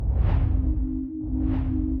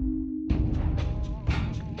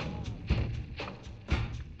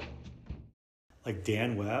Like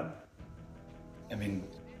Dan Webb, I mean,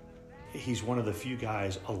 he's one of the few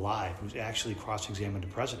guys alive who's actually cross-examined a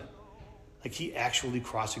president. Like, he actually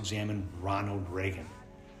cross-examined Ronald Reagan.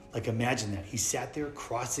 Like, imagine that. He sat there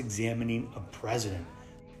cross-examining a president.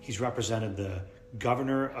 He's represented the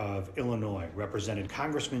governor of Illinois, represented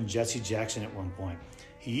Congressman Jesse Jackson at one point.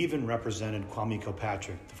 He even represented Kwame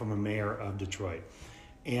Kilpatrick, the former mayor of Detroit.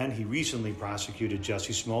 And he recently prosecuted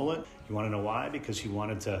Jussie Smollett. You want to know why? Because he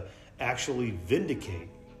wanted to actually vindicate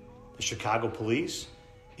the Chicago police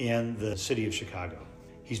and the city of Chicago.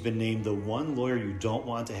 He's been named the one lawyer you don't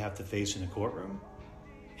want to have to face in a courtroom,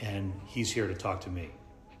 and he's here to talk to me.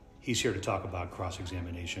 He's here to talk about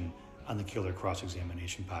cross-examination on the Killer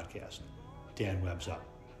Cross-Examination podcast. Dan Webb's up.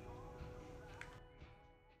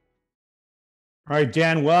 All right,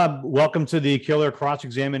 Dan Webb, welcome to the Killer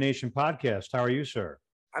Cross-Examination podcast. How are you, sir?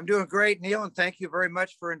 I'm doing great, Neil, and thank you very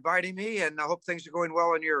much for inviting me, and I hope things are going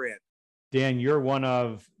well on your end. Dan, you're one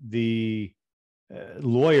of the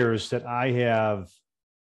lawyers that I have.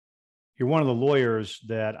 You're one of the lawyers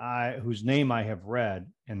whose name I have read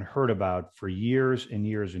and heard about for years and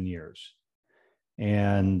years and years.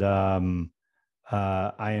 And I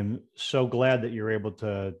am so glad that you're able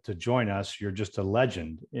to join us. You're just a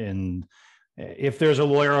legend. And if there's a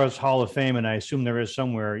lawyer's Hall of Fame, and I assume there is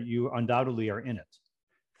somewhere, you undoubtedly are in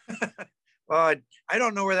it. Well, I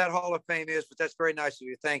don't know where that Hall of Fame is, but that's very nice of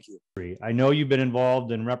you. Thank you. I know you've been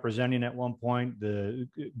involved in representing at one point the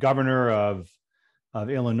governor of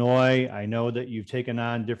Illinois. I know that you've taken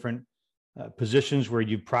on different positions where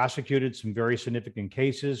you've prosecuted some very significant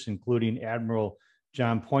cases, including Admiral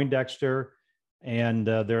John Poindexter. And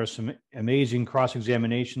there are some amazing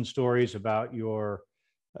cross-examination stories about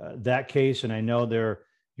that case. And I know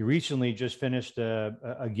you recently just finished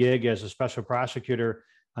a gig as a special prosecutor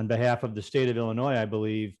on behalf of the state of Illinois, I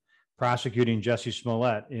believe, prosecuting Jussie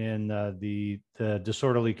Smollett in the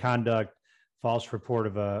disorderly conduct false report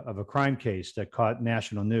of a crime case that caught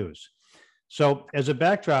national news. So as a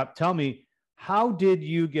backdrop, tell me, how did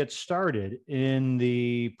you get started in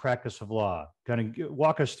the practice of law? Kind of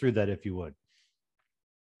walk us through that, if you would.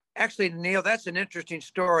 Actually, Neil, that's an interesting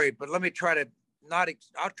story, but let me try to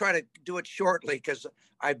I'll try to do it shortly because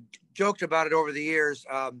I've joked about it over the years.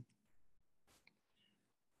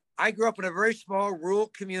 I grew up in a very small rural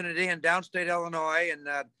community in downstate Illinois, and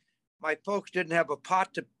my folks didn't have a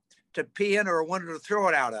pot to pee in or wanted to throw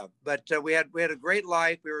it out of. But we had a great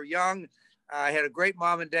life. We were young. I had a great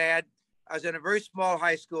mom and dad. I was in a very small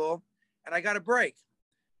high school, and I got a break.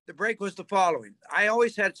 The break was the following. I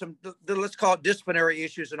always had some, let's call it disciplinary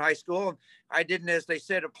issues in high school. I didn't, as they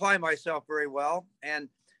said, apply myself very well. And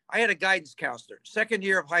I had a guidance counselor, second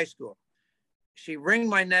year of high school. She wringed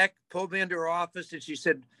my neck, pulled me into her office, and she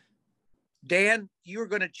said, Dan, you're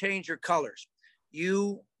going to change your colors.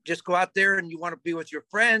 You just go out there and you want to be with your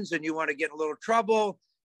friends and you want to get in a little trouble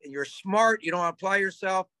and you're smart. You don't want to apply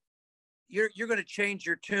yourself. You're going to change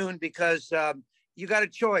your tune because you got a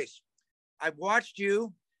choice. I've watched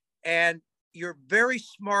you and you're very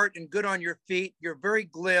smart and good on your feet. You're very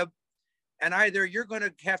glib. And either you're going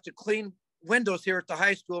to have to clean windows here at the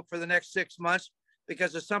high school for the next 6 months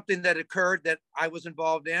because of something that occurred that I was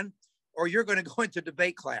involved in, or you're going to go into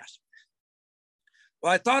debate class.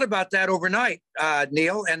 Well, I thought about that overnight,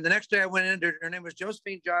 Neil. And the next day I went in, her name was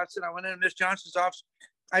Josephine Johnson. I went into Miss Johnson's office.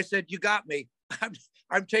 I said, you got me.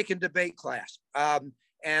 I'm taking debate class.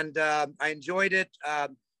 And I enjoyed it.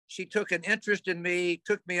 She took an interest in me,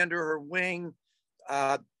 took me under her wing.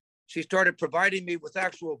 She started providing me with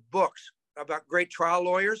actual books about great trial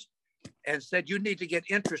lawyers and said, you need to get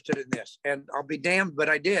interested in this. And I'll be damned, but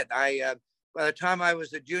I did. By the time I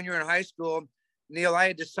was a junior in high school, Neil, I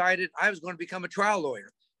had decided I was going to become a trial lawyer.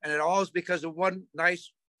 And it all was because of one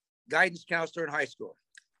nice guidance counselor in high school.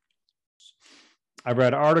 I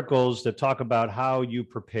read articles that talk about how you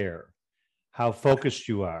prepare, how focused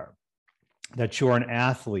you are, that you're an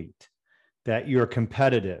athlete, that you're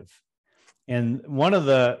competitive. And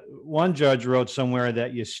one judge wrote somewhere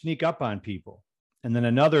that you sneak up on people. And then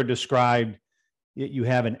another described you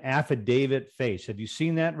have an affidavit face. Have you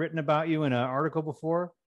seen that written about you in an article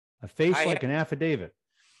before? A face like an affidavit.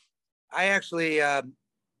 I actually,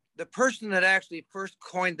 the person that actually first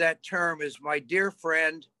coined that term is my dear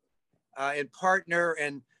friend and partner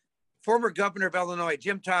and former governor of Illinois,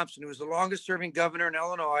 Jim Thompson, who was the longest serving governor in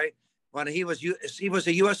Illinois when he was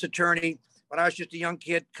a U.S. attorney when I was just a young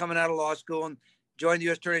kid coming out of law school and joined the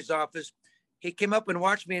U.S. Attorney's Office. He came up and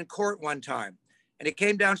watched me in court one time. And he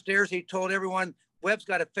came downstairs. He told everyone, Webb's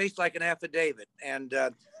got a face like an affidavit. And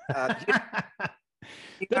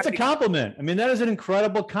that's a compliment. I mean, that is an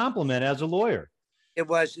incredible compliment as a lawyer. It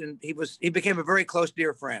was, and he became a very close,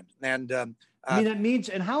 dear friend. And I mean, that means,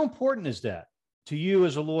 and how important is that to you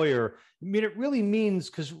as a lawyer? I mean, it really means,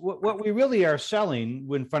 because what we really are selling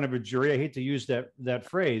in front of a jury, I hate to use that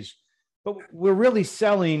phrase, but we're really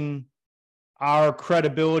selling our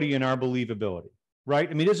credibility and our believability, right?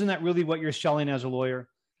 I mean, isn't that really what you're selling as a lawyer?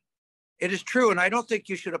 it is true, and I don't think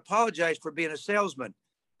you should apologize for being a salesman.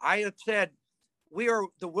 I have said we are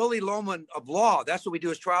the Willy Loman of law. That's what we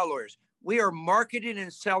do as trial lawyers. We are marketing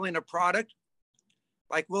and selling a product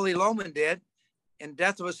like Willy Loman did in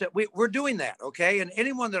Death of a Salesman. We're doing that, okay? And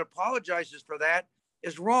anyone that apologizes for that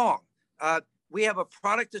is wrong. We have a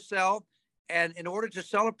product to sell, and in order to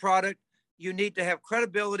sell a product, you need to have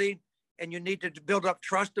credibility and you need to build up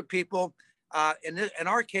trust of people. In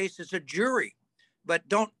our case, it's a jury. But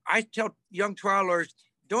I tell young trial lawyers,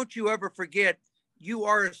 don't you ever forget you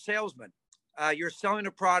are a salesman. You're selling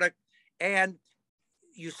a product, and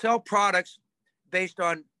you sell products based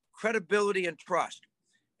on credibility and trust.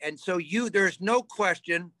 And so there's no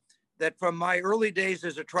question that from my early days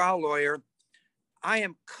as a trial lawyer, I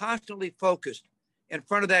am constantly focused in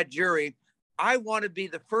front of that jury. I want to be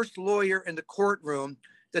the first lawyer in the courtroom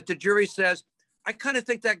that the jury says, I kind of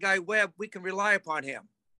think that guy Webb, we can rely upon him.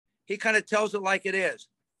 He kind of tells it like it is.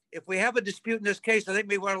 If we have a dispute in this case, I think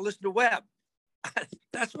we want to listen to Webb.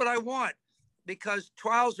 That's what I want, because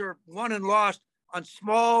trials are won and lost on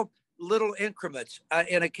small little increments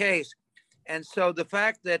in a case. And so the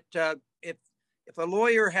fact that if a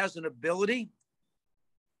lawyer has an ability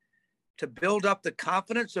to build up the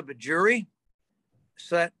confidence of a jury,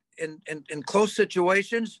 so that in close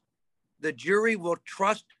situations, the jury will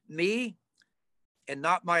trust me and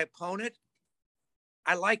not my opponent,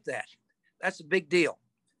 I like that. That's a big deal.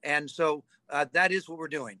 And so that is what we're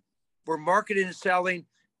doing. We're marketing and selling,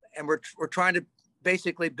 and we're trying to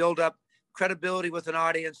basically build up credibility with an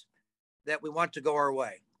audience that we want to go our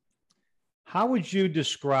way. How would you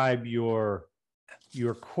describe your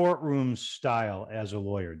courtroom style as a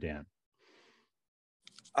lawyer, Dan?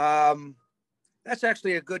 That's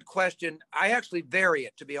actually a good question. I actually vary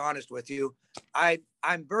it, to be honest with you.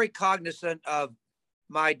 I'm very cognizant of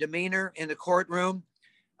my demeanor in the courtroom.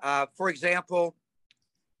 For example,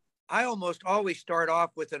 I almost always start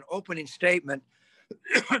off with an opening statement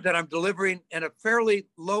that I'm delivering in a fairly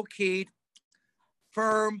low-keyed,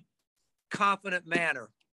 firm, confident manner.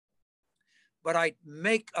 But I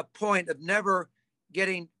make a point of never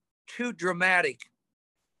getting too dramatic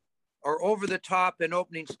or over the top in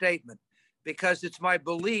opening statement, because it's my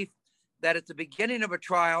belief that at the beginning of a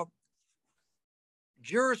trial,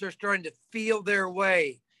 jurors are starting to feel their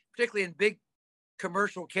way, particularly in big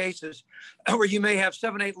commercial cases where you may have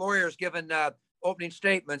 7, 8 lawyers giving opening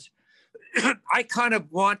statements. I kind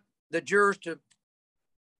of want the jurors to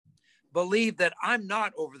believe that I'm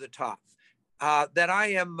not over the top, that I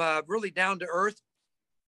am really down to earth.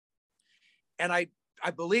 And I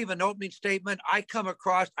believe an opening statement, I try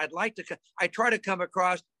to come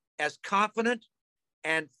across as confident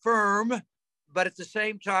and firm, but at the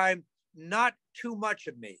same time, not too much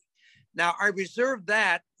of me. Now, I reserve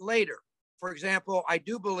that later. For example, I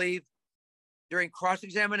do believe during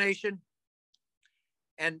cross-examination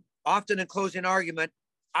and often in closing argument,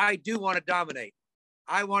 I do want to dominate.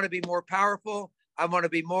 I want to be more powerful. I want to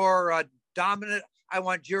be more dominant. I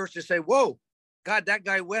want jurors to say, whoa, God, that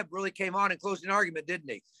guy Webb really came on in closing argument, didn't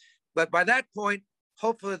he? But by that point,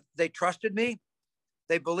 hopefully they trusted me.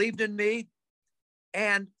 They believed in me.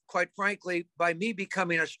 And quite frankly, by me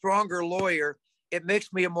becoming a stronger lawyer, it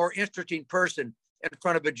makes me a more interesting person in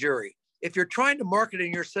front of a jury. If you're trying to market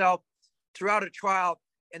yourself throughout a trial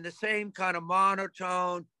in the same kind of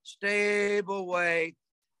monotone, stable way,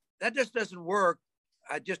 that just doesn't work.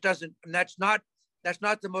 It just doesn't. And that's not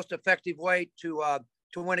the most effective way to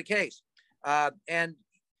win a case. And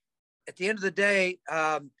at the end of the day,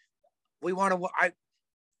 we want to.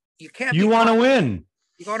 You can't. You want to win.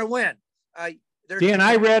 You want to win. Dan,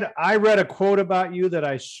 I read a quote about you that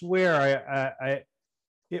I swear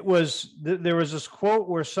there was this quote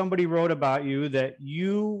where somebody wrote about you that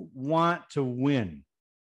you want to win.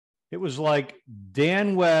 It was like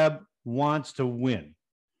Dan Webb wants to win.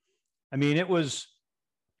 I mean, it was,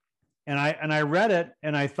 and I read it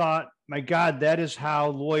and I thought, my God, that is how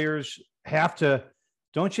lawyers have to.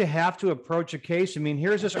 Don't you have to approach a case? I mean,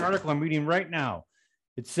 here's this article I'm reading right now.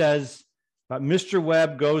 It says about Mr.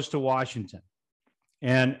 Webb goes to Washington.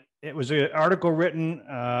 And it was an article written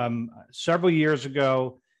several years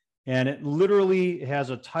ago, and it literally has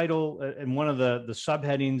a title in one of the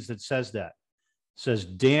subheadings that says that. It says,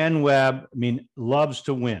 Dan Webb, loves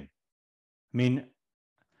to win.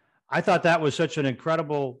 I thought that was such an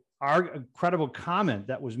incredible comment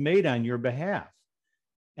that was made on your behalf.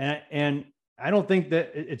 And I don't think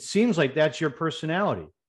that it seems like that's your personality.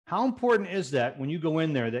 How important is that when you go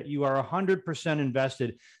in there that you are 100%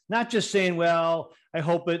 invested, not just saying, well, I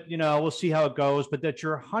hope it, we'll see how it goes, but that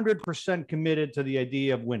you're 100% committed to the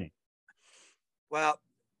idea of winning? Well,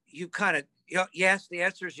 you kind of, yes, the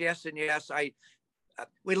answer is yes and yes.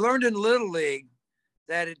 We learned in Little League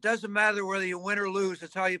that it doesn't matter whether you win or lose,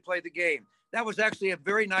 it's how you play the game. That was actually a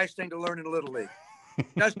very nice thing to learn in Little League.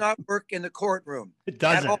 It does not work in the courtroom. It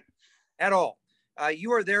doesn't. At all.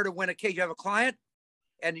 You are there to win a case. You have a client,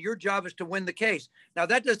 and your job is to win the case. Now,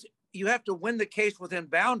 you have to win the case within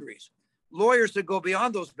boundaries. Lawyers that go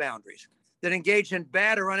beyond those boundaries, that engage in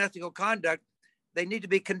bad or unethical conduct, they need to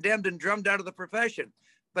be condemned and drummed out of the profession.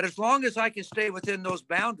 But as long as I can stay within those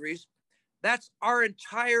boundaries, that's our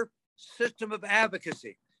entire system of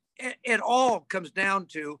advocacy. It all comes down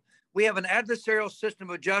to, we have an adversarial system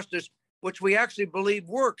of justice, which we actually believe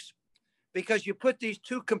works, because you put these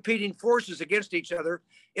two competing forces against each other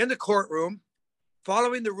in the courtroom,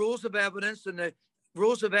 following the rules of evidence and the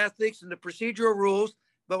rules of ethics and the procedural rules.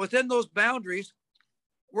 But within those boundaries,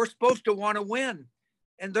 we're supposed to want to win.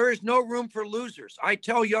 And there is no room for losers. I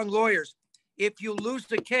tell young lawyers, if you lose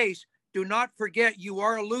the case, do not forget you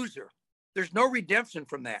are a loser. There's no redemption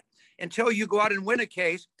from that. Until you go out and win a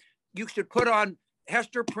case, you should put on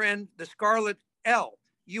Hester Prynne, the Scarlet L.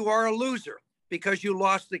 You are a loser because you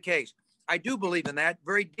lost the case. I do believe in that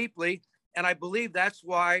very deeply. And I believe that's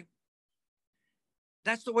the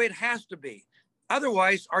way it has to be.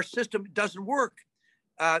 Otherwise, our system doesn't work.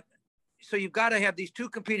 So you've got to have these two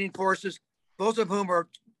competing forces, both of whom are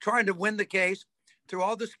trying to win the case through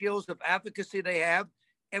all the skills of advocacy they have.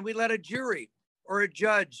 And we let a jury or a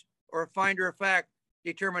judge or a finder of fact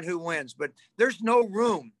determine who wins. But there's no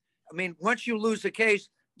room. I mean, once you lose the case,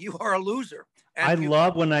 you are a loser. I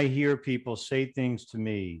love when I hear people say things to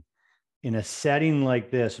me in a setting like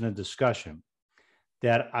this, in a discussion,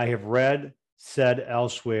 that I have read, said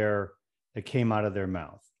elsewhere, that came out of their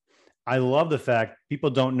mouth. I love the fact people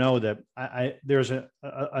don't know that there's an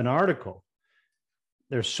article.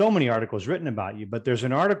 There's so many articles written about you, but there's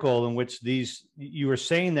an article in which you were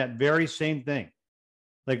saying that very same thing.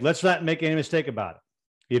 Like, let's not make any mistake about it.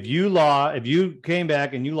 If you came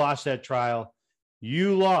back and you lost that trial,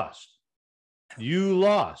 you lost. You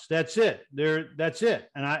lost. That's it. That's it.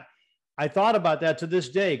 And I thought about that to this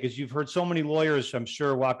day, because you've heard so many lawyers, I'm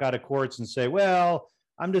sure, walk out of courts and say, well,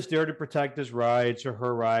 I'm just there to protect his rights or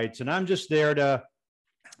her rights. And I'm just there to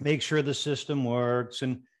make sure the system works.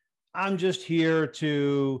 And I'm just here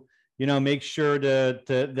to, make sure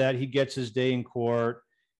that he gets his day in court.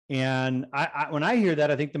 And when I hear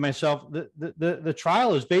that, I think to myself, the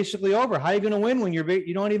trial is basically over. How are you going to win when you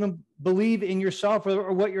don't even believe in yourself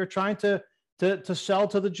or what you're trying to sell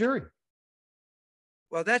to the jury?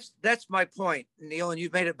 Well, that's my point, Neil, and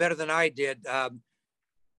you've made it better than I did.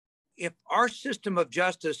 If our system of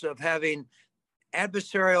justice, of having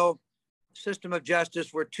adversarial system of justice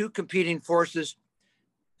where two competing forces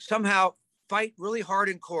somehow fight really hard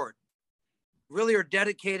in court, really are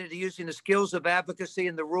dedicated to using the skills of advocacy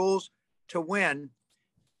and the rules to win,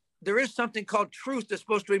 there is something called truth that's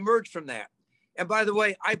supposed to emerge from that. And by the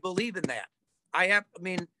way, I believe in that.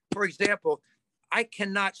 For example, I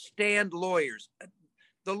cannot stand lawyers.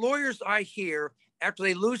 The lawyers I hear after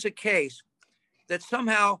they lose a case that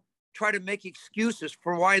somehow try to make excuses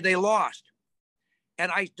for why they lost. And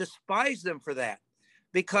I despise them for that,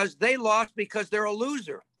 because they lost because they're a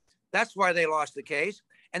loser. That's why they lost the case.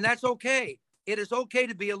 And that's okay. It is okay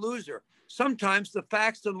to be a loser. Sometimes the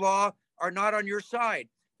facts and law are not on your side.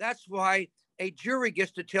 That's why a jury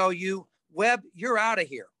gets to tell you, Webb, you're out of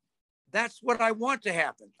here. That's what I want to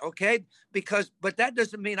happen. Okay. But that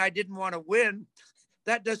doesn't mean I didn't want to win.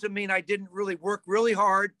 That doesn't mean I didn't really work really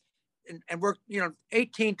hard and work,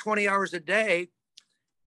 18, 20 hours a day,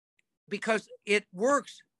 because it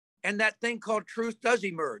works. And that thing called truth does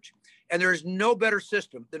emerge. And there is no better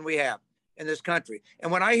system than we have in this country.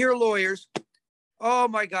 And when I hear lawyers, oh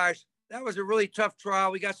my gosh, that was a really tough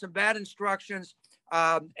trial. We got some bad instructions.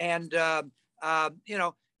 And I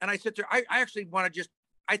sit there, I actually want to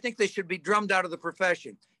I think they should be drummed out of the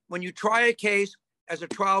profession. When you try a case as a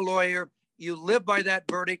trial lawyer, you live by that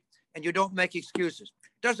verdict and you don't make excuses.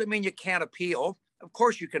 Doesn't mean you can't appeal. Of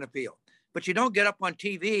course you can appeal, but you don't get up on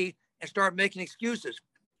TV and start making excuses.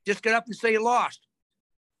 Just get up and say you lost.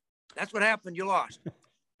 That's what happened. You lost. And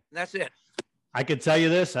that's it. I could tell you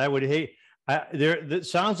this. I would hate. It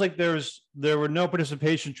sounds like there were no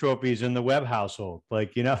participation trophies in the Webb household. Well,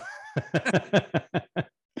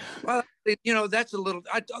 that's a little.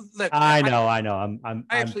 I know. I'm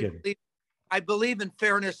actually kidding. I believe in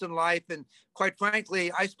fairness in life. And quite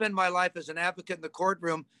frankly, I spend my life as an advocate in the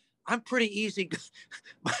courtroom. I'm pretty easy.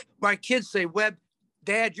 My kids say, Webb,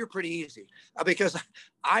 Dad, you're pretty easy, because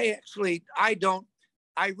I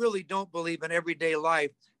really don't believe in everyday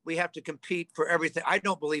life we have to compete for everything. I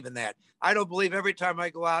don't believe in that. I don't believe every time I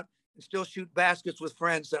go out and still shoot baskets with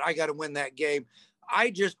friends that I got to win that game.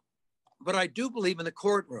 But I do believe in the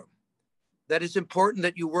courtroom that it's important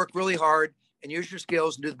that you work really hard and use your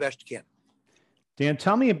skills and do the best you can. Dan,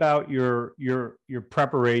 tell me about your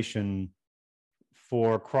preparation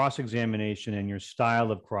for cross-examination and your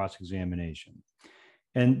style of cross-examination.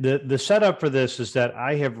 And the setup for this is that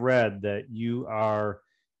I have read that you are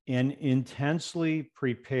an intensely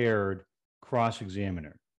prepared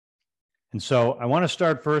cross-examiner. And so I want to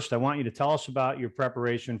start first. I want you to tell us about your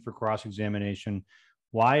preparation for cross-examination.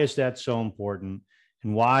 Why is that so important?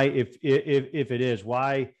 And why, if it is,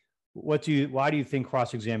 why do you think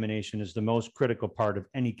cross-examination is the most critical part of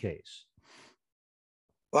any case?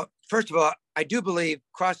 Well, first of all, I do believe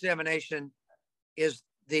cross-examination is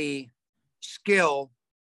the skill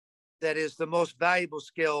that is the most valuable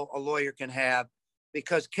skill a lawyer can have,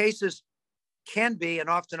 because cases can be and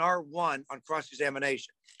often are won on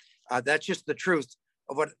cross-examination. That's just the truth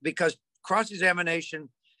of because cross-examination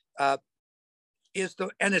and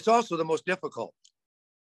it's also the most difficult.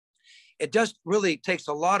 It just really takes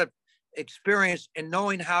a lot of experience in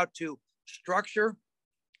knowing how to structure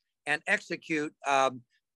and execute on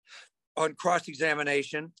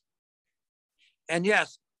cross-examination. And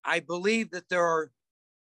yes, I believe that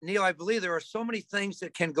Neil, I believe there are so many things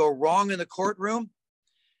that can go wrong in the courtroom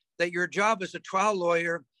that your job as a trial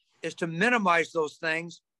lawyer is to minimize those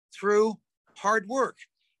things through hard work.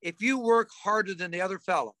 If you work harder than the other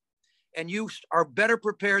fellow and you are better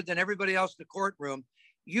prepared than everybody else in the courtroom,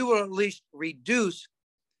 you will at least reduce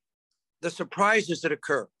the surprises that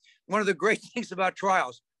occur. One of the great things about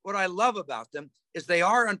trials, what I love about them, is they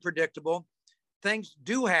are unpredictable. Things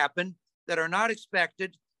do happen that are not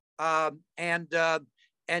expected, and that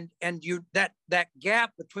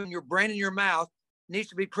gap between your brain and your mouth needs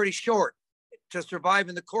to be pretty short to survive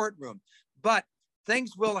in the courtroom. But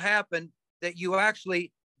things will happen that you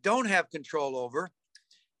actually don't have control over.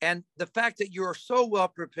 And the fact that you are so well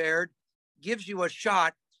prepared gives you a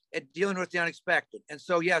shot at dealing with the unexpected. And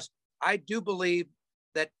so, yes, I do believe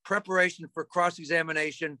that preparation for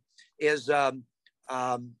cross-examination is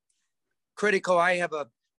critical. I have a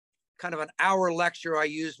kind of an hour lecture I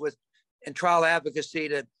use in trial advocacy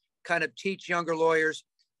to kind of teach younger lawyers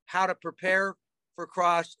how to prepare for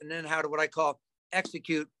cross and then how to, what I call,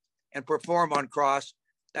 execute and perform on cross.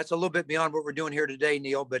 That's a little bit beyond what we're doing here today,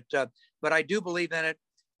 Neil, but I do believe in it.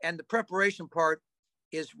 And the preparation part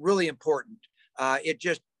is really important.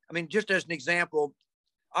 Just as an example,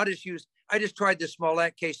 I just tried this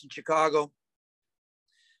Smollett case in Chicago.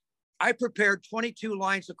 I prepared 22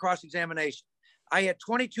 lines of cross-examination. I had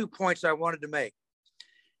 22 points I wanted to make.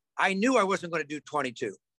 I knew I wasn't going to do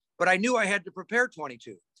 22, but I knew I had to prepare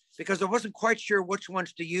 22 because I wasn't quite sure which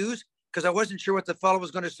ones to use, because I wasn't sure what the fellow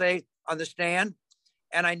was going to say on the stand.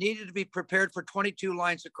 And I needed to be prepared for 22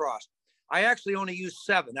 lines across. I actually only used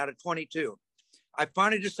 7 out of 22. I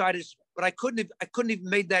finally decided, but I couldn't even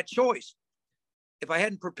made that choice if I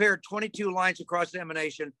hadn't prepared 22 lines of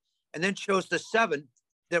cross-examination and then chose the 7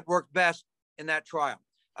 that worked best in that trial.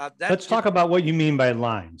 Let's talk about what you mean by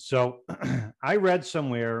lines. So I read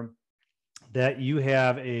somewhere that you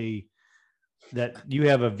have a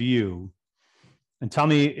view, and tell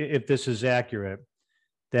me if this is accurate,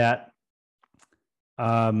 that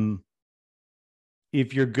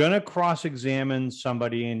if you're going to cross-examine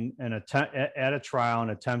somebody at a trial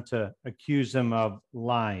and attempt to accuse them of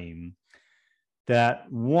lying, that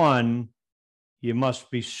one, you must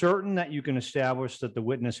be certain that you can establish that the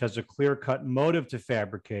witness has a clear-cut motive to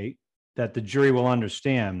fabricate that the jury will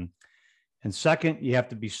understand. And second, you have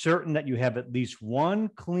to be certain that you have at least one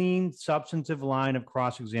clean, substantive line of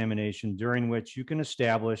cross-examination during which you can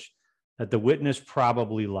establish that the witness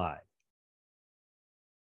probably lied.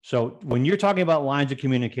 So when you're talking about lines of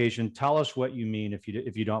communication, tell us what you mean,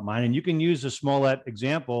 if you don't mind. And you can use the Smollett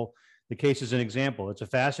example. The case is an example. It's a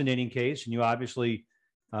fascinating case, and you obviously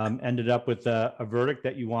ended up with a verdict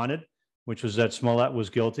that you wanted, which was that Smollett was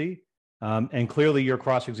guilty. And clearly your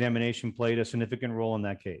cross-examination played a significant role in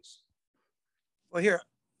that case. Well, here,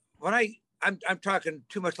 when I'm talking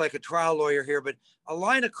too much like a trial lawyer here, but a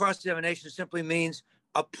line of cross-examination simply means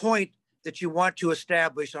a point that you want to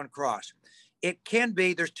establish on cross. It can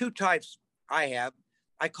be, there's 2 types I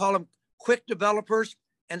call them quick developers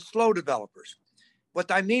and slow developers.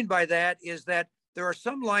 What I mean by that is that there are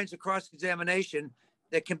some lines of cross-examination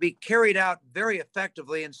that can be carried out very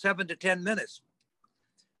effectively in 7 to 10 minutes.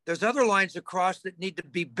 There's other lines across that need to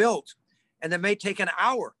be built, and that may take an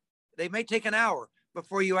hour. They may take an hour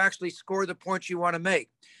before you actually score the points you want to make.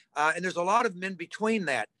 And there's a lot of them in between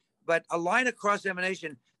that. But a line of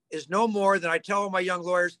cross-examination is no more than, I tell all my young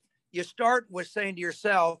lawyers, you start with saying to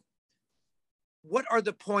yourself, what are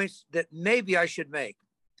the points that maybe I should make?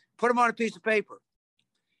 Put them on a piece of paper.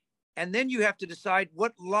 And then you have to decide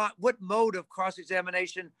what mode of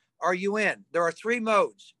cross-examination are you in. There are 3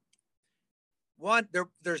 modes. One,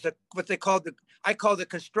 there's what I call the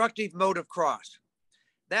constructive mode of cross.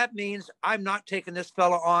 That means I'm not taking this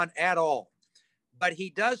fellow on at all. But he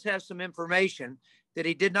does have some information that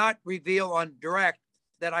he did not reveal on direct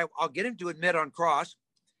that I'll get him to admit on cross,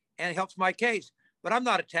 and it helps my case. But I'm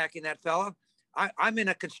not attacking that fellow. I'm in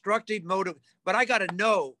a constructive mode but I got to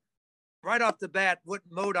know right off the bat what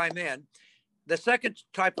mode I'm in. The second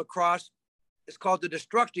type of cross is called the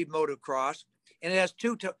destructive mode of cross, and it has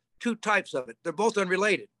two types of it. They're both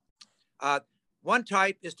unrelated. One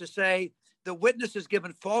type is to say the witness has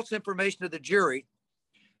given false information to the jury,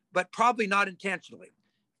 but probably not intentionally.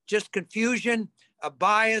 Just confusion, a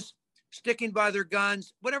bias, sticking by their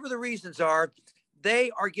guns, whatever the reasons are,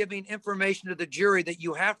 they are giving information to the jury that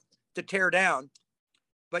you have to tear down,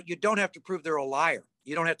 but you don't have to prove they're a liar.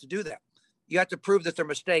 You don't have to do that. You have to prove that they're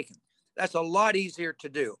mistaken. That's a lot easier to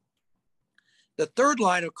do. The third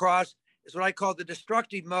line of cross is what I call the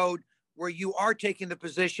destructive mode, where you are taking the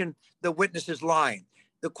position the witness is lying.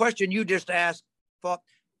 The question you just asked,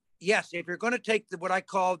 yes, if you're going to take what I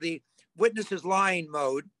call the witness is lying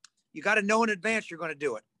mode, you got to know in advance you're going to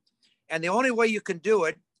do it. And the only way you can do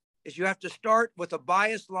it is you have to start with a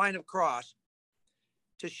biased line of cross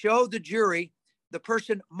to show the jury the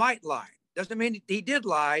person might lie. Doesn't mean he did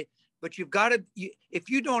lie, but you've got to, if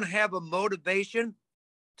you don't have a motivation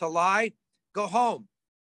to lie, go home.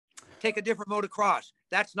 Take a different mode of cross.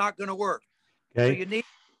 That's not going to work. Okay. So you need,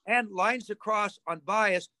 and lines of cross on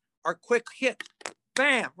bias are quick hits.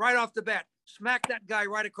 Bam, right off the bat. Smack that guy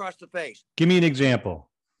right across the face. Give me an example.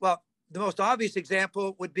 Well, the most obvious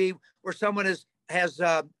example would be where someone has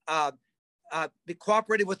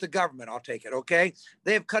cooperated with the government. I'll take it. Okay.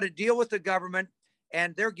 They have cut a deal with the government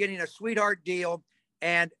and they're getting a sweetheart deal.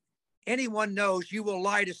 And anyone knows you will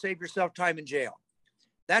lie to save yourself time in jail.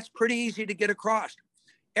 That's pretty easy to get across.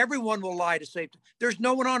 Everyone will lie to save. There's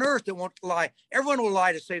no one on earth that won't lie. Everyone will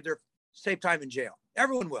lie to save time in jail.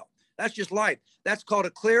 Everyone will. That's just life. That's called a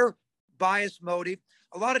clear bias motive.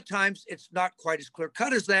 A lot of times it's not quite as clear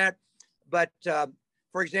cut as that. But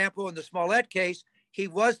for example, in the Smollett case, he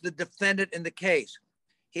was the defendant in the case.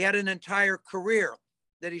 He had an entire career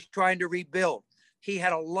that he's trying to rebuild. He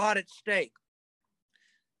had a lot at stake.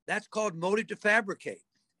 That's called motive to fabricate.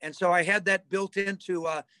 And so I had that built into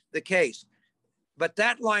the case. But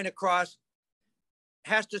that line across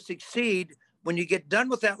has to succeed. When you get done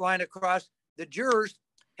with that line across, the jurors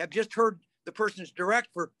have just heard the person's direct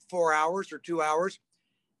for 4 hours or 2 hours.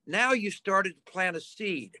 Now you started to plant a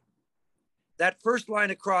seed. That first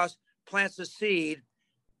line across plants a seed.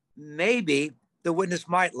 Maybe the witness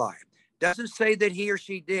might lie. Doesn't say that he or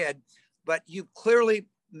she did, but you clearly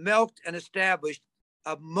milked and established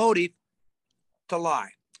a motive to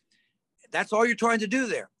lie. That's all you're trying to do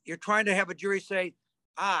there. You're trying to have a jury say,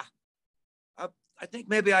 I think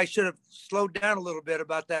maybe I should have slowed down a little bit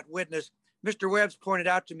about that witness. Mr. Webb's pointed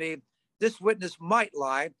out to me, this witness might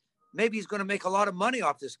lie. Maybe he's going to make a lot of money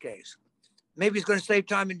off this case. Maybe he's going to save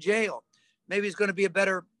time in jail. Maybe he's going to be a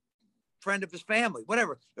better friend of his family,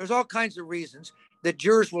 whatever. There's all kinds of reasons that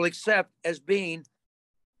jurors will accept as being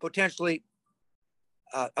potentially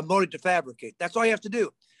a motive to fabricate. That's all you have to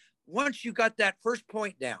do. Once you got that first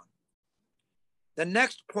point down, the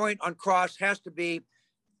next point on cross has to be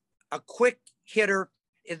a quick hitter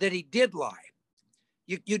that he did lie.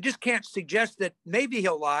 You just can't suggest that maybe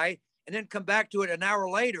he'll lie and then come back to it an hour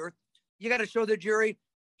later. You got to show the jury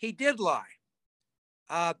he did lie.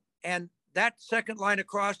 And that second line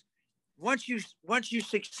across, once you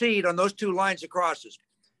succeed on those 2 lines acrosses,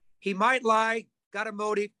 he might lie, got a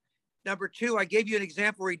motive. Number 2, I gave you an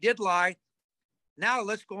example where he did lie. Now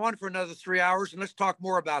let's go on for another 3 hours and let's talk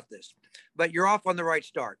more about this. But you're off on the right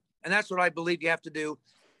start. And that's what I believe you have to do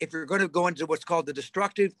if you're going to go into what's called the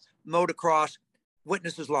destructive mode across,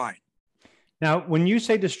 witnesses lying. Now, when you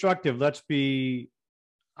say destructive,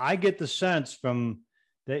 I get the sense from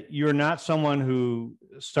that you're not someone who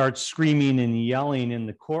starts screaming and yelling in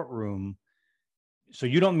the courtroom. So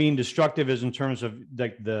you don't mean destructive as in terms of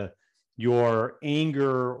like your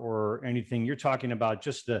anger or anything. You're talking about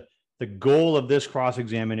just the goal of this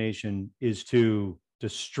cross-examination is to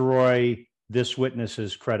destroy this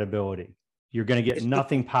witness's credibility. You're going to get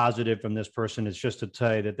nothing positive from this person. It's just to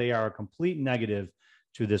tell you that they are a complete negative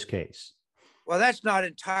to this case. Well, that's not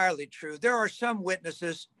entirely true. There are some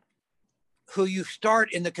witnesses who you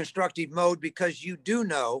start in the constructive mode because you do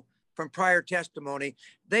know from prior testimony,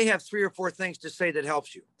 they have 3 or 4 things to say that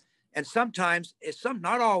helps you. And sometimes,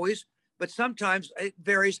 not always, but sometimes it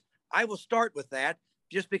varies. I will start with that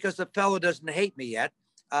just because the fellow doesn't hate me yet.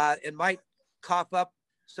 It might cough up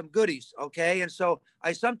some goodies. Okay. And so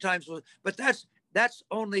I sometimes will, but that's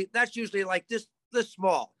usually like this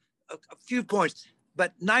small, a few points,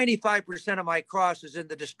 but 95% of my cross is in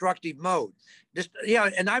the destructive mode.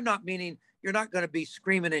 And I'm not meaning you're not going to be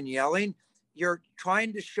screaming and yelling. You're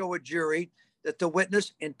trying to show a jury that the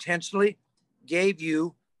witness intentionally gave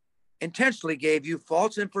you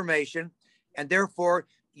false information, and therefore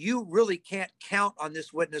you really can't count on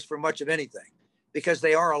this witness for much of anything because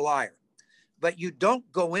they are a liar. But you don't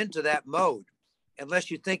go into that mode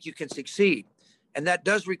unless you think you can succeed. And that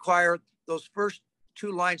does require those first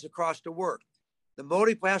 2 lines across to work. The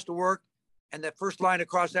motive has to work, and that first line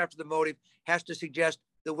across after the motive has to suggest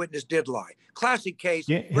the witness did lie. Classic case.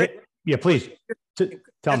 Yeah, please.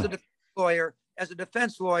 Tell me. As a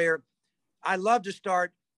defense lawyer, I love to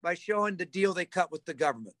start by showing the deal they cut with the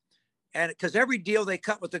government. And because every deal they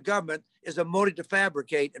cut with the government is a motive to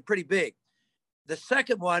fabricate and pretty big. The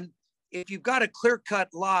second one, if you've got a clear-cut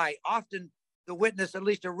lie, often the witness at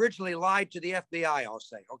least originally lied to the FBI, I'll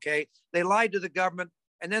say, okay? They lied to the government,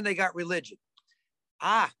 and then they got religion.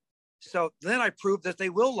 So then I proved that they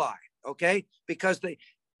will lie, okay? Because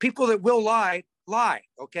people that will lie,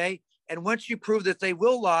 okay? And once you prove that they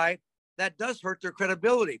will lie, that does hurt their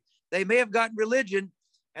credibility. They may have gotten religion,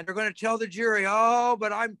 and they're going to tell the jury, oh,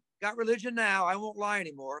 but I've got religion now. I won't lie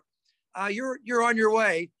anymore. You're on your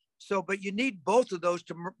way. So, but you need both of those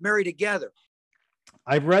to marry together.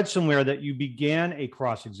 I've read somewhere that you began a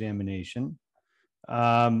cross-examination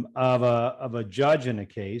of a judge in a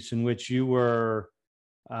case in which you were,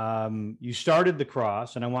 you started the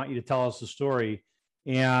cross, and I want you to tell us the story.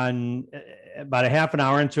 And about a half an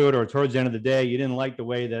hour into it, or towards the end of the day, you didn't like the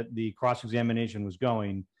way that the cross-examination was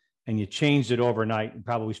going, and you changed it overnight and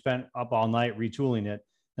probably spent up all night retooling it.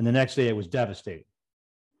 And the next day it was devastating.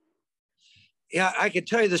 Yeah, I can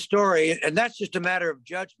tell you the story, and that's just a matter of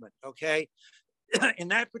judgment, okay? In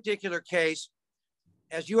that particular case,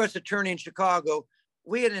 as U.S. Attorney in Chicago,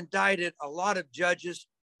 we had indicted a lot of judges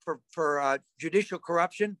for judicial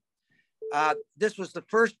corruption. This was the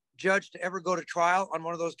first judge to ever go to trial on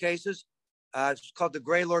one of those cases. It's called the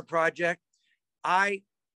Graylord Project. I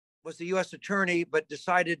was the U.S. Attorney, but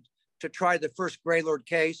decided to try the first Graylord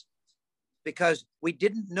case because we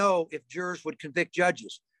didn't know if jurors would convict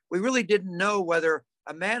judges. We really didn't know whether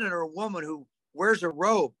a man or a woman who wears a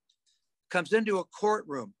robe, comes into a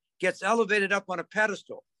courtroom, gets elevated up on a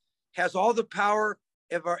pedestal, has all the power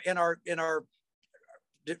of our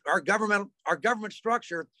government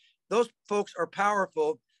structure. Those folks are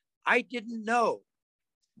powerful. I didn't know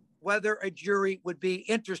whether a jury would be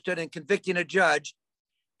interested in convicting a judge,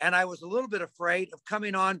 and I was a little bit afraid of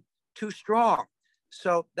coming on too strong.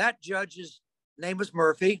 So that judge's name was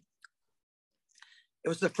Murphy. It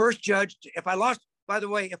was the first judge. If I lost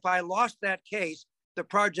that case, the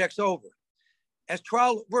project's over. As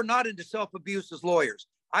trial, we're not into self-abuse as lawyers.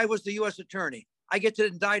 I was the U.S. Attorney. I get to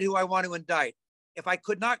indict who I want to indict. If I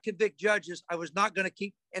could not convict judges, I was not going to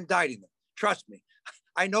keep indicting them. Trust me.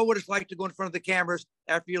 I know what it's like to go in front of the cameras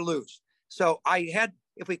after you lose. So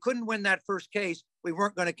if we couldn't win that first case, we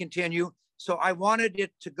weren't going to continue. So I wanted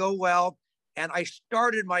it to go well. And I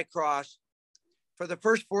started my cross for the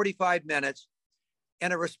first 45 minutes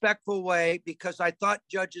in a respectful way because I thought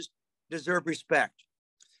judges deserve respect.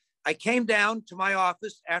 I came down to my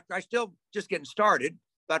office after I still just getting started,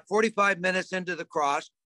 about 45 minutes into the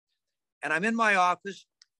cross. And I'm in my office.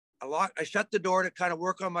 I shut the door to kind of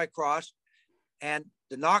work on my cross. And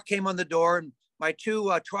the knock came on the door, and my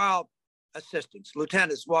 2 trial assistants,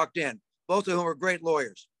 lieutenants, walked in, both of whom were great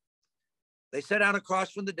lawyers. They sat down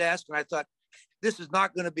across from the desk, and I thought, this is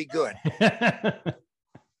not going to be good.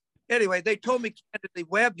 Anyway, they told me candidly,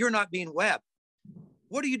 Webb, you're not being Webb.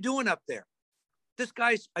 What are you doing up there? This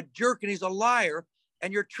guy's a jerk and he's a liar,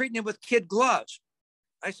 and you're treating him with kid gloves.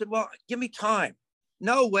 I said, well, give me time.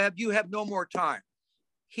 No, Webb, you have no more time.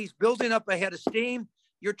 He's building up a head of steam.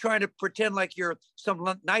 You're trying to pretend like you're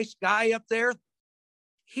some nice guy up there.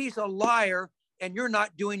 He's a liar, and you're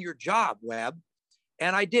not doing your job, Webb.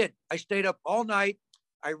 And I did. I stayed up all night.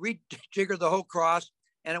 I rejiggered the whole cross,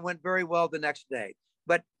 and it went very well the next day.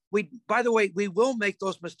 But by the way, we will make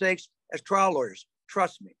those mistakes as trial lawyers.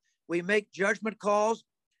 Trust me. We make judgment calls.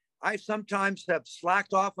 I sometimes have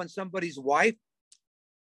slacked off on somebody's wife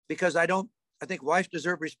because I don't I think wives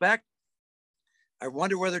deserve respect. I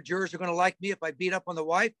wonder whether jurors are going to like me if I beat up on the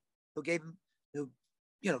wife who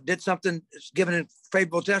did something, given in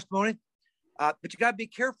favorable testimony. But you got to be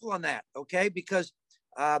careful on that, okay? Because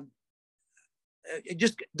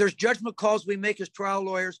there's judgment calls we make as trial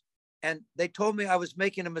lawyers, and they told me I was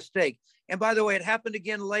making a mistake. And by the way, it happened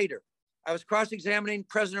again later. I was cross-examining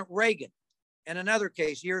President Reagan in another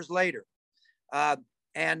case years later. I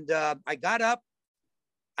got up.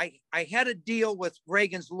 I had a deal with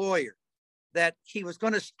Reagan's lawyer that he was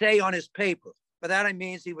going to stay on his paper. By that I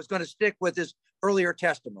mean he was going to stick with his earlier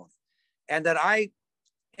testimony. And that I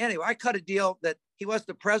cut a deal that he was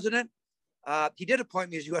the president. He did appoint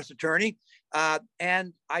me as U.S. attorney,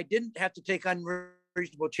 and I didn't have to take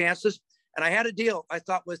unreasonable chances. And I had a deal, I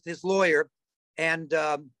thought, with his lawyer, and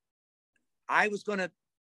I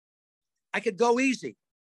could go easy,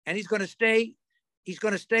 and he's going to stay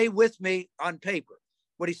with me on paper,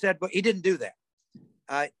 what he said, but he didn't do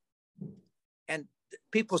that. And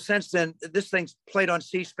people since then, this thing's played on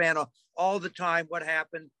C-SPAN all the time, what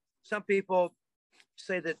happened. Some people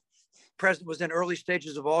say that the president was in early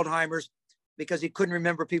stages of Alzheimer's because he couldn't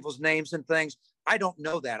remember people's names and things. I don't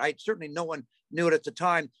know that. No one knew it at the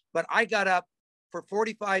time, but I got up for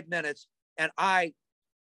 45 minutes and I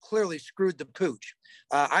clearly screwed the pooch.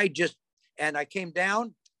 I came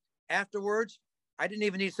down afterwards. I didn't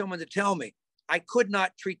even need someone to tell me. I could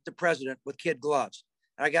not treat the president with kid gloves.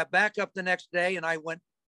 And I got back up the next day and I went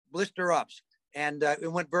blister ups, and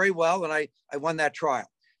it went very well. And I won that trial.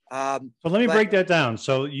 So let me break that down.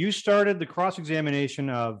 So you started the cross-examination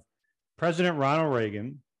of President Ronald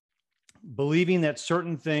Reagan, believing that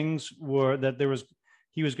certain things were,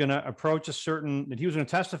 he was going to approach that he was going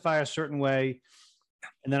to testify a certain way.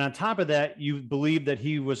 And then on top of that, you believed that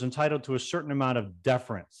he was entitled to a certain amount of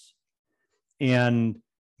deference, and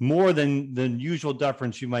more than the usual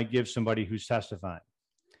deference you might give somebody who's testifying.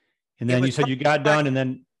 And then you said you got done, and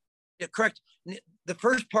then. Yeah, correct. The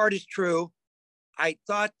first part is true. I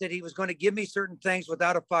thought that he was going to give me certain things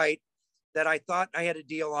without a fight that I thought I had a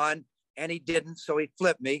deal on, and he didn't, so he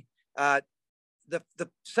flipped me. The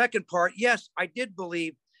second part, yes, I did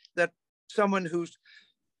believe that someone who's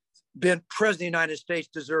been president of the United States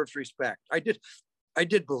deserves respect. I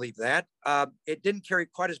did believe that. It didn't carry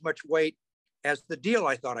quite as much weight as the deal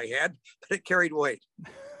I thought I had, but it carried weight.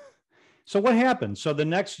 So what happened? So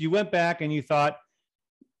you went back and you thought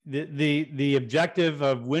the objective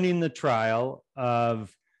of winning the trial,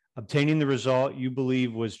 of obtaining the result you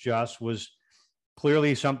believe was just, was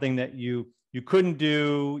clearly something that you couldn't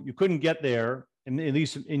do. You couldn't get there, and at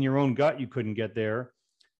least in your own gut, you couldn't get there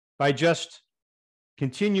by just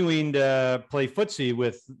continuing to play footsie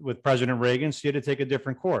with President Reagan. So you had to take a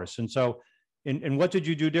different course. And so, and what did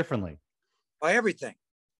you do differently? By everything.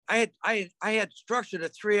 I had structured a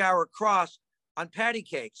 3-hour cross on patty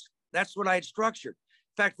cakes. That's what I had structured.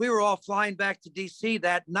 In fact, we were all flying back to DC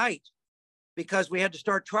that night because we had to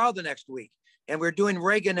start trial the next week. And we were doing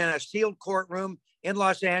Reagan in a sealed courtroom in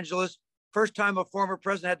Los Angeles. First time a former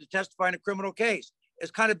president had to testify in a criminal case.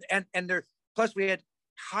 It's kind of, plus we had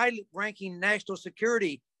high ranking national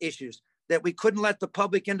security issues that we couldn't let the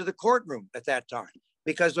public into the courtroom at that time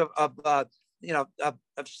because of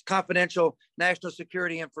confidential national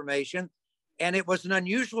security information. And it was an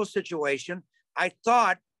unusual situation. I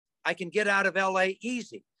thought I can get out of LA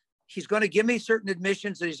easy. He's going to give me certain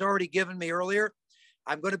admissions that he's already given me earlier.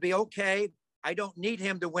 I'm going to be okay. I don't need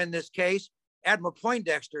him to win this case. Admiral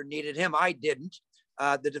Poindexter needed him. I didn't,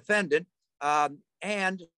 the defendant.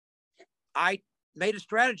 And I made a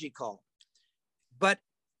strategy call. But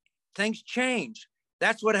things change.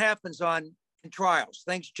 That's what happens in trials.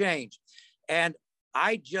 Things change. And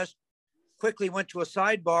I just quickly went to a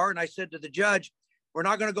sidebar and I said to the judge, we're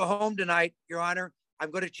not going to go home tonight, Your Honor.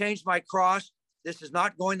 I'm going to change my cross. This is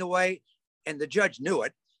not going the way. And the judge knew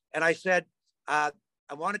it. And I said, I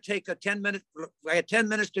want to take a 10-minute, I had 10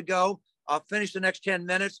 minutes to go. I'll finish the next 10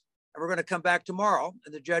 minutes and we're going to come back tomorrow.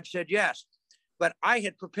 And the judge said, yes. But I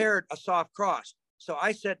had prepared a soft cross. So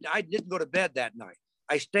I said, I didn't go to bed that night.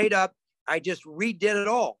 I stayed up. I just redid it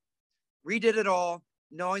all,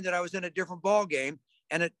 knowing that I was in a different ball game,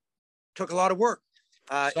 and it took a lot of work.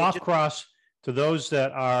 Soft cross, to those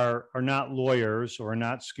that are not lawyers or are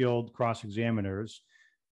not skilled cross-examiners,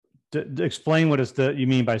 explain what you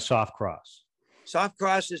mean by soft cross. Soft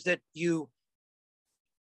cross is that you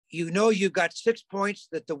know you've got 6 points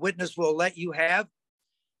that the witness will let you have.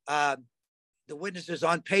 The witness is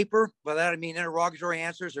on paper. By that I mean interrogatory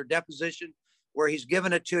answers or deposition where he's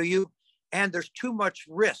given it to you. And there's too much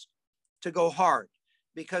risk to go hard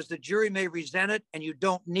because the jury may resent it and you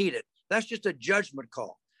don't need it. That's just a judgment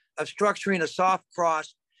call of structuring a soft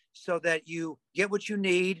cross so that you get what you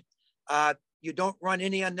need. You don't run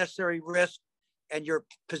any unnecessary risk, and you're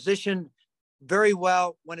positioned very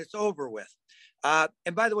well when it's over with.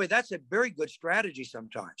 And by the way, that's a very good strategy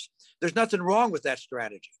sometimes. There's nothing wrong with that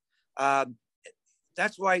strategy.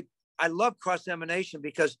 That's why I love cross-examination,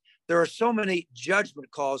 because there are so many judgment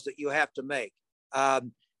calls that you have to make.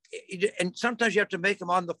 And sometimes you have to make them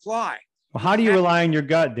on the fly. Well, how do you rely on your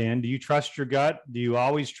gut, Dan? Do you trust your gut? Do you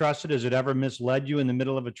always trust it? Has it ever misled you in the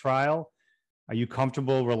middle of a trial? Are you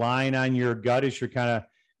comfortable relying on your gut as you're kind of,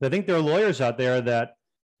 I think there are lawyers out there that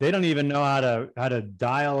they don't even know how to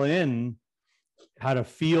dial in, how to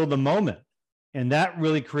feel the moment. And that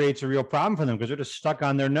really creates a real problem for them because they're just stuck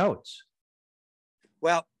on their notes.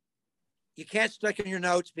 Well, you can't stick in your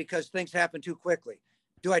notes because things happen too quickly.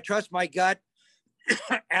 Do I trust my gut?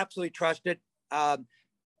 Absolutely trust it. Well,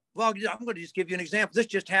 I'm going to just give you an example. This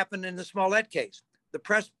just happened in the Smollett case. The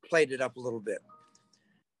press played it up a little bit.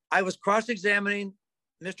 I was cross-examining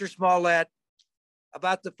Mr. Smollett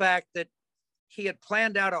about the fact that he had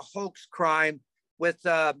planned out a hoax crime with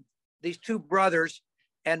these two brothers,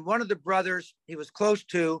 and one of the brothers he was close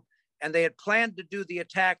to, and they had planned to do the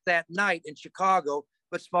attack that night in Chicago,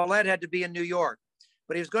 but Smollett had to be in New York.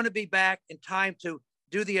 But he was going to be back in time to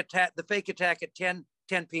do the attack, the fake attack at 10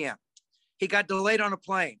 p.m. He got delayed on a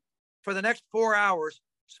plane. For the next 4 hours,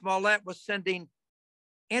 Smollett was sending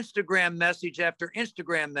Instagram message after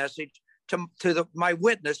Instagram message to my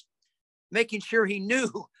witness, making sure he knew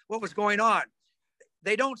what was going on.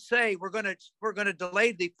 They don't say we're going to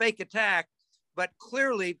delay the fake attack, but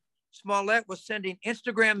clearly Smollett was sending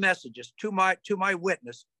Instagram messages to my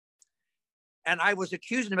witness, and I was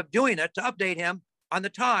accusing him of doing it to update him on the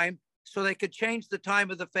time so they could change the time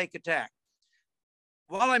of the fake attack.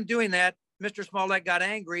 While I'm doing that, Mr. Smollett got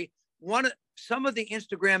angry. Some of the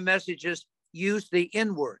Instagram messages used the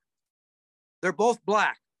N-word. They're both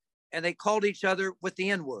black, and they called each other with the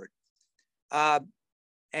N-word.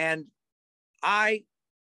 And I,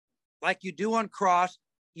 like you do on cross,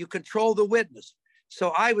 you control the witness. So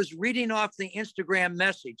I was reading off the Instagram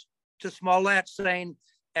message to Smollett saying,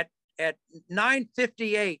 at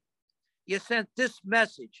 9:58, you sent this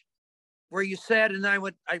message where you said, and I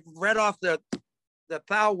read off the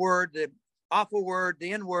foul word, the awful word,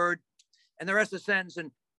 the N-word, and the rest of the sentence. And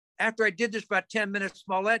after I did this for about 10 minutes,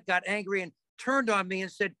 Smollett got angry and turned on me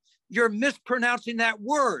and said, "You're mispronouncing that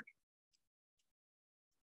word.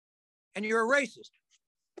 And you're a racist."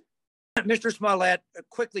 Mr. Smollett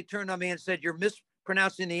quickly turned on me and said, "You're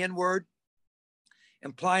mispronouncing the N-word,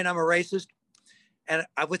 implying I'm a racist." And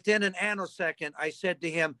within an nanosecond, I said to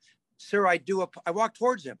him, "Sir, I walked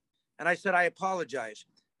towards him and I said, "I apologize.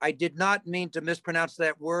 I did not mean to mispronounce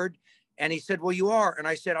that word." And he said, "Well, you are." And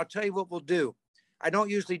I said, "I'll tell you what we'll do. I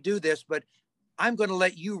don't usually do this, but I'm going to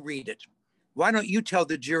let you read it. Why don't you tell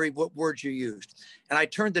the jury what words you used?" And I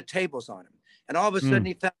turned the tables on him. And all of a sudden,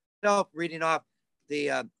 he found himself reading off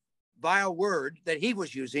the vile word that he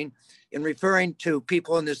was using in referring to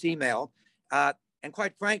people in this email. And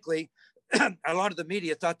quite frankly, a lot of the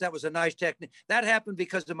media thought that was a nice technique. That happened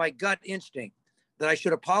because of my gut instinct that I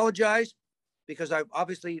should apologize, because I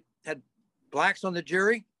obviously had blacks on the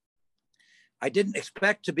jury. I didn't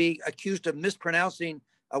expect to be accused of mispronouncing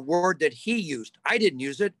a word that he used. I didn't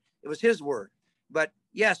use it. It was his word. But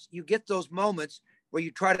yes, you get those moments where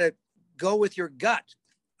you try to go with your gut.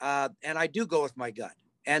 And I do go with my gut.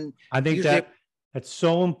 And I think that's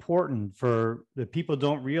so important for the people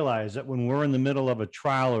don't realize that when we're in the middle of a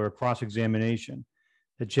trial or a cross-examination,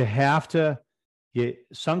 that you have to,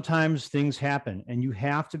 sometimes things happen and you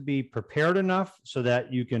have to be prepared enough so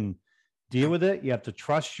that you can deal with it. You have to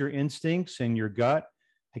trust your instincts and your gut.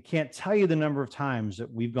 I can't tell you the number of times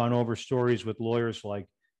that we've gone over stories with lawyers like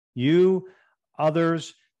you,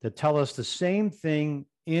 others that tell us the same thing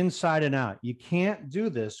inside and out. You can't do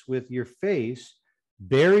this with your face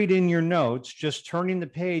buried in your notes, just turning the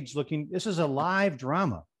page looking. This is a live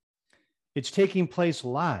drama. It's taking place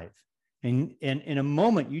live. And in a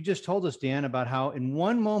moment, you just told us, Dan, about how in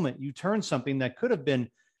one moment you turned something that could have been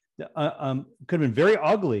very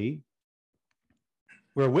ugly,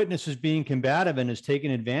 where a witness is being combative and is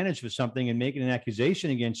taking advantage of something and making an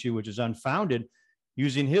accusation against you, which is unfounded,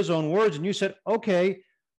 using his own words. And you said, "Okay,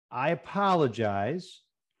 I apologize.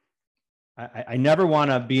 I never want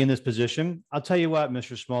to be in this position. I'll tell you what,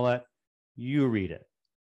 Mr. Smollett, you read it.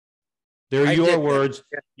 They're your words.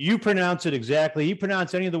 You pronounce it exactly. You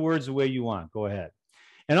pronounce any of the words the way you want. Go ahead."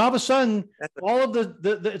 And all of a sudden, all of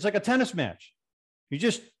the it's like a tennis match. You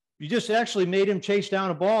just actually made him chase down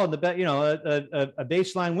a ball in the a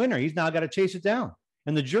baseline winner. He's now got to chase it down,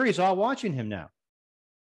 and the jury's all watching him now,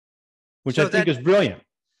 which I think is brilliant.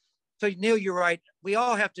 So Neil, you're right. We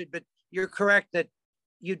all have to, but you're correct that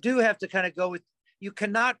you do have to kind of go with, you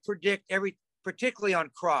cannot predict particularly on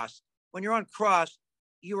cross. When you're on cross,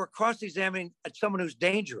 you are cross-examining someone who's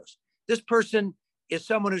dangerous. This person is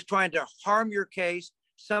someone who's trying to harm your case,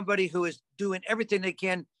 somebody who is doing everything they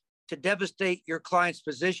can to devastate your client's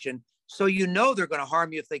position. So you know they're going to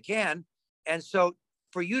harm you if they can. And so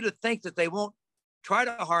for you to think that they won't try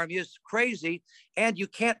to harm you is crazy. And you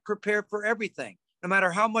can't prepare for everything. No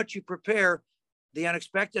matter how much you prepare, the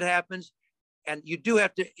unexpected happens. And you do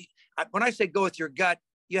have to, when I say go with your gut,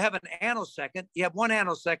 you have an nanosecond. You have 1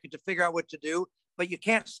 nanosecond to figure out what to do, but you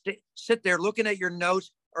can't sit there looking at your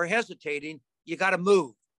notes or hesitating. You got to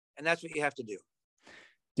move. And that's what you have to do.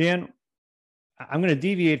 Dan, I'm going to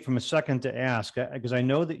deviate from a second to ask, because I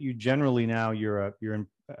know that you generally now you're in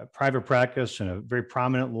private practice and a very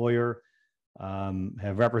prominent lawyer,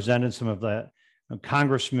 have represented some of the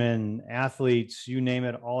congressmen, athletes, you name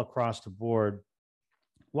it, all across the board.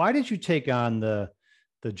 Why did you take on the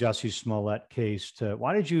Jussie Smollett case?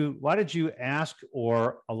 Why did you ask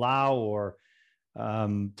or allow or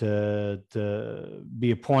to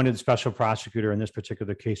be appointed special prosecutor in this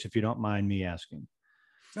particular case, if you don't mind me asking?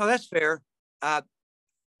 No, that's fair. Well,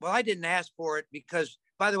 I didn't ask for it because,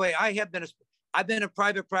 by the way, I've been in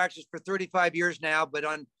private practice for 35 years now, but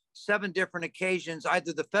on 7 different occasions,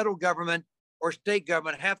 either the federal government or state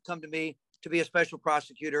government have come to me to be a special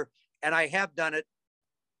prosecutor. And I have done it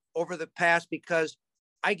over the past because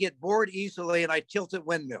I get bored easily and I tilt at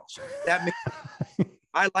windmills. That means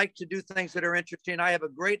I like to do things that are interesting. I have a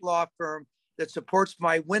great law firm that supports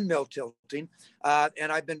my windmill tilting.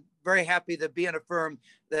 And I've been very happy to be in a firm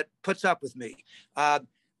that puts up with me.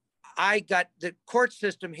 I got the court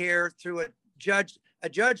system here through a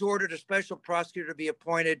judge ordered a special prosecutor to be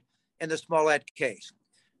appointed in the Smollett case.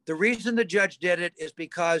 The reason the judge did it is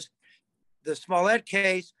because the Smollett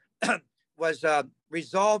case was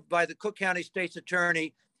resolved by the Cook County State's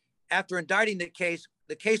attorney after indicting the case.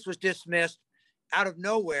 The case was dismissed out of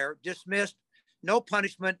nowhere, dismissed, no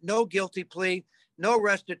punishment, no guilty plea, no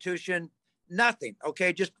restitution, nothing.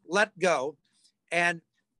 Okay, just let go. And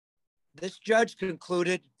this judge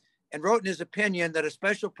concluded and wrote in his opinion that a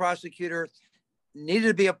special prosecutor needed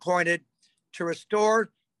to be appointed to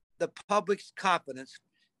restore the public's confidence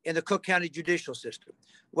in the Cook County judicial system.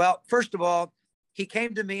 Well, first of all, he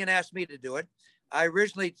came to me and asked me to do it. I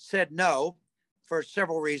originally said no for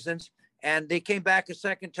several reasons. And they came back a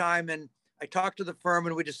second time and I talked to the firm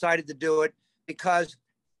and we decided to do it because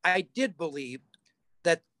I did believe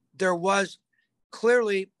that there was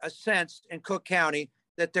clearly a sense in Cook County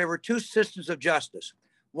that there were 2 systems of justice.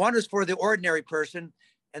 One was for the ordinary person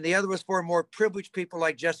and the other was for more privileged people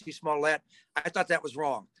like Jussie Smollett. I thought that was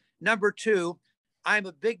wrong. Number 2, I'm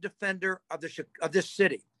a big defender of this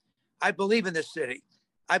city. I believe in this city.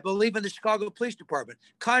 I believe in the Chicago Police Department.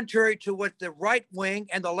 Contrary to what the right wing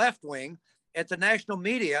and the left wing at the national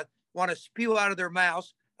media want to spew out of their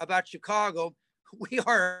mouths about Chicago, we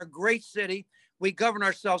are a great city. We govern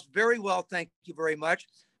ourselves very well, thank you very much.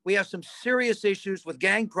 We have some serious issues with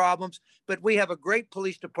gang problems, but we have a great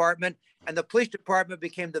police department, and the police department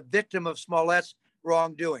became the victim of Smollett's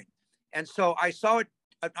wrongdoing. And so I saw it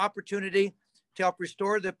an opportunity to help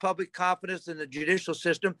restore the public confidence in the judicial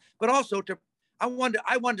system, but also I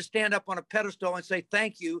wanted to stand up on a pedestal and say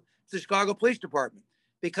thank you to the Chicago Police Department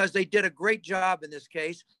because they did a great job in this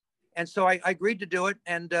case. And so I agreed to do it,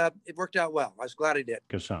 and it worked out well. I was glad I did.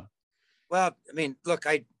 Good son. Well, I mean, look,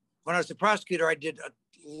 when I was the prosecutor, I did a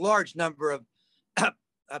large number of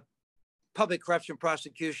public corruption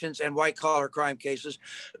prosecutions and white-collar crime cases.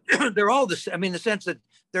 They're all the same. I mean, in the sense that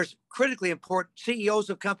there's critically important CEOs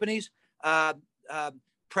of companies,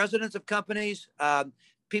 presidents of companies,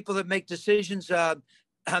 people that make decisions,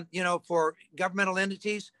 for governmental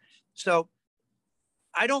entities. So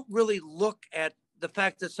I don't really look at the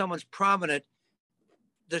fact that someone's prominent.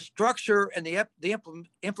 The structure and the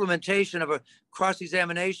implementation of a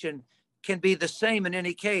cross-examination can be the same in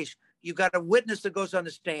any case. You've got a witness that goes on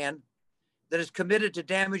the stand that is committed to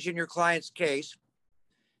damaging your client's case,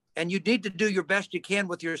 and you need to do your best you can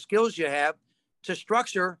with your skills you have to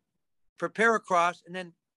structure, prepare a cross, and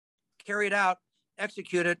then carry it out,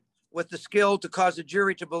 execute it with the skill to cause a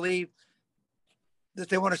jury to believe that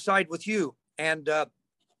they want to side with you. And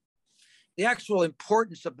the actual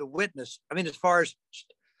importance of the witness, I mean, as far as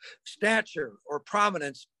stature or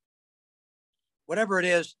prominence, whatever it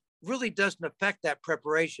is, really doesn't affect that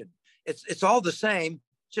preparation. It's all the same.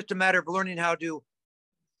 It's just a matter of learning how to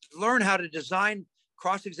design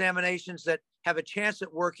cross-examinations that have a chance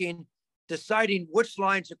at working, deciding which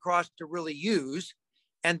lines across to really use,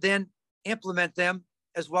 and then implement them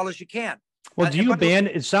as well as you can. Well, do you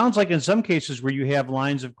abandon? It sounds like in some cases where you have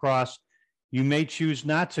lines of cross, you may choose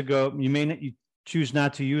not to go. You may not. You choose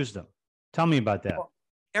not to use them. Tell me about that.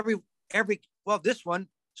 Well, this one,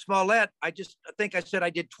 Smollett, I think I said I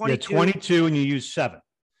did 22. Yeah, 22, and you use 7.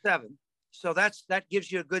 So that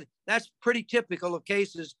gives you a good. That's pretty typical of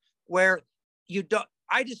cases where you don't.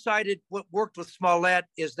 I decided what worked with Smollett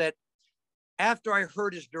is that after I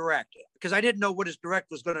heard his direct, because I didn't know what his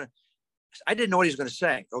direct was going to. I didn't know what he was going to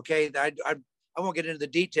say. Okay, I won't get into the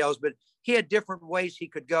details, but he had different ways he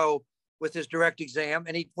could go with his direct exam,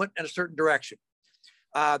 and he went in a certain direction.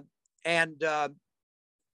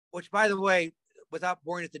 Which, by the way, without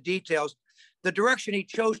boring at the details, the direction he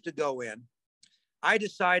chose to go in, I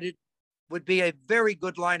decided would be a very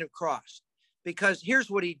good line of cross, because here's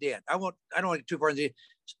what he did. I don't want to get too far into it.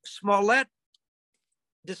 Smollett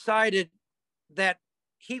decided that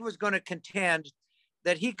he was going to contend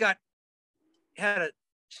that he had a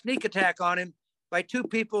sneak attack on him by 2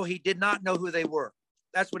 people he did not know who they were.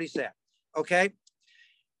 That's what he said. Okay.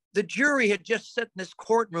 The jury had just sat in this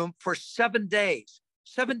courtroom for 7 days.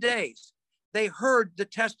 7 days. They heard the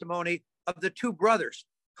testimony of the 2 brothers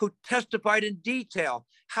who testified in detail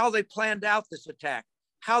how they planned out this attack,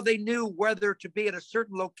 how they knew whether to be at a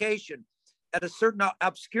certain location, at a certain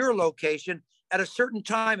obscure location, at a certain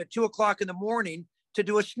time at 2 o'clock in the morning to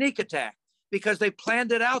do a sneak attack, because they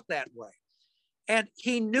planned it out that way. And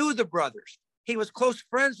he knew the brothers. He was close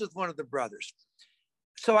friends with one of the brothers.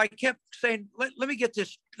 So I kept saying, let me get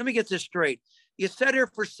this straight. You sat here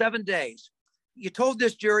for 7 days. You told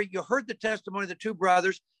this jury, you heard the testimony of the 2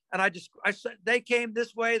 brothers. And I said, they came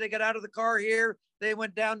this way. They got out of the car here. They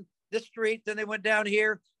went down this street. Then they went down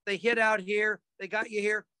here. They hid out here. They got you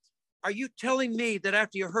here. Are you telling me that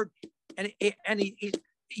after you heard,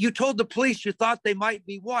 you told the police you thought they might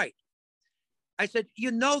be white? I said,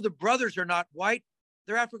 the brothers are not white.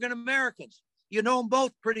 They're African-Americans. You know them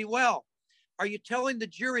both pretty well. Are you telling the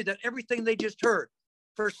jury that everything they just heard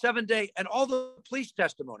for 7 days and all the police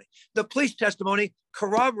testimony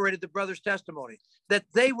corroborated the brothers' testimony, that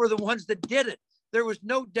they were the ones that did it? There was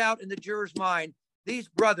no doubt in the juror's mind these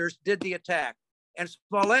brothers did the attack. And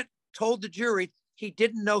Smollett told the jury he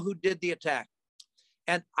didn't know who did the attack.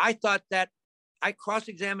 And I thought that I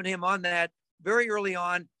cross-examined him on that very early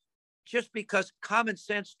on, just because common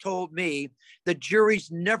sense told me the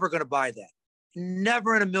jury's never going to buy that.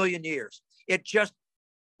 Never in a million years. It just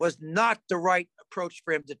was not the right approach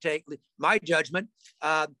for him to take, my judgment.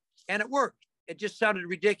 And it worked. It just sounded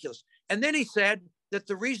ridiculous. And then he said that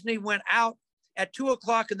the reason he went out at 2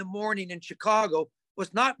 o'clock in the morning in Chicago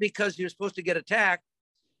was not because he was supposed to get attacked.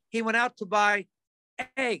 He went out to buy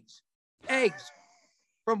eggs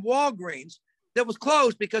from Walgreens that was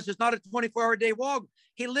closed because it's not a 24-hour day Walgreens.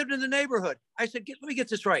 He lived in the neighborhood. I said, let me get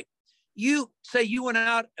this right. You say you went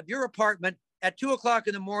out of your apartment at 2 o'clock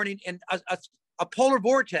in the morning in a polar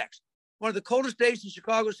vortex, one of the coldest days in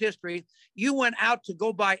Chicago's history. You went out to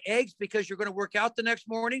go buy eggs because you're going to work out the next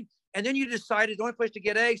morning. And then you decided the only place to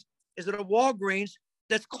get eggs is at a Walgreens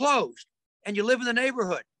that's closed, and you live in the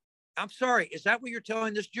neighborhood. I'm sorry. Is that what you're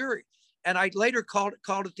telling this jury? And I later called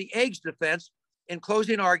it the eggs defense in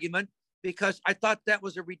closing argument, because I thought that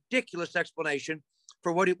was a ridiculous explanation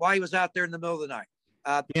for why he was out there in the middle of the night.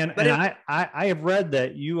 I have read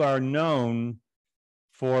that you are known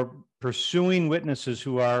for pursuing witnesses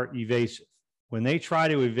who are evasive. When they try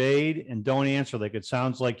to evade and don't answer, like it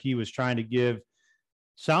sounds like he was trying to give,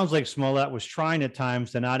 sounds like Smollett was trying at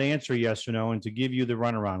times to not answer yes or no and to give you the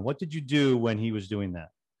runaround. What did you do when he was doing that?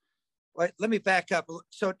 Well, let me back up.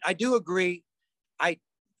 So I do agree. I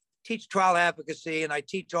teach trial advocacy and I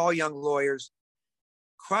teach all young lawyers.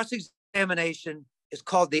 Cross-examination is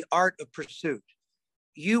called the art of pursuit.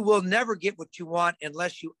 You will never get what you want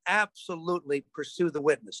unless you absolutely pursue the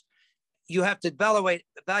witness. You have to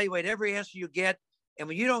evaluate every answer you get. And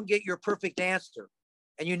when you don't get your perfect answer,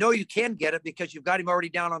 and you know you can get it because you've got him already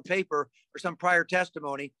down on paper or some prior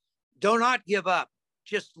testimony, do not give up.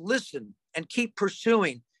 Just listen and keep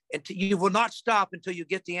pursuing. And you will not stop until you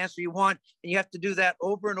get the answer you want. And you have to do that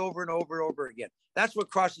over and over and over and over again. That's what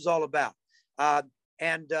cross is all about.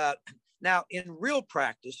 Now, in real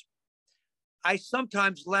practice, I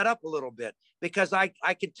sometimes let up a little bit because I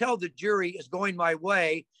can tell the jury is going my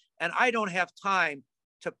way and I don't have time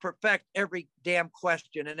to perfect every damn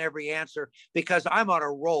question and every answer because I'm on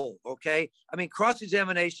a roll, okay? I mean,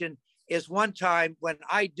 cross-examination is one time when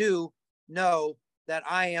I do know that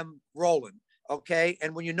I am rolling, okay?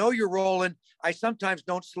 And when you know you're rolling, I sometimes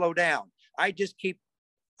don't slow down. I just keep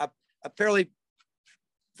a fairly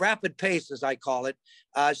rapid pace, as I call it,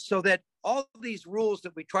 so that all of these rules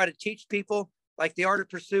that we try to teach people, like the art of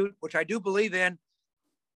pursuit, which I do believe in,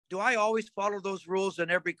 Do I always follow those rules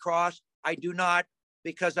in every cross? I do not,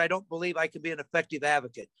 because I don't believe I can be an effective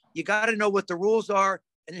advocate. You got to know what the rules are,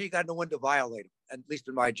 and then you got to know when to violate them, at least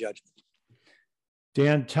in my judgment.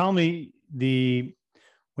 Dan, tell me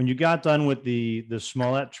when you got done with the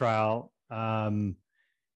Smollett trial, I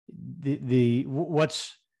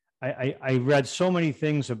read so many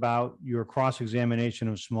things about your cross-examination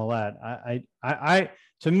of Smollett.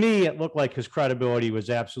 To me, it looked like his credibility was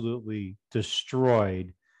absolutely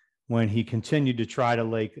destroyed when he continued to try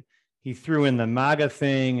to he threw in the MAGA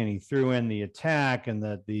thing and he threw in the attack and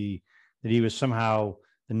that he was somehow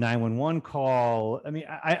the 911 call. I mean,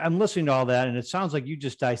 I'm listening to all that, and it sounds like you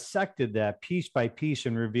just dissected that piece by piece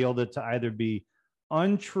and revealed it to either be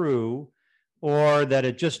untrue or that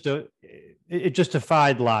it just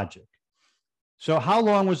defied logic. So how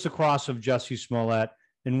long was the cross of Jussie Smollett?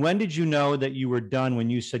 And when did you know that you were done, when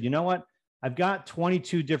you said, you know what, I've got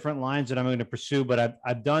 22 different lines that I'm going to pursue, but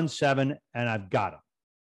I've done 7 and I've got them?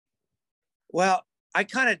 Well, I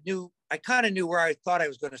kind of knew where I thought I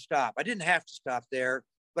was going to stop. I didn't have to stop there,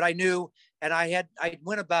 but I knew, and I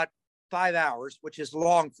went about 5 hours, which is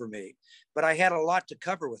long for me, but I had a lot to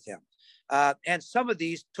cover with him. And some of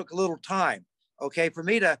these took a little time. Okay, for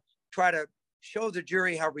me to try to show the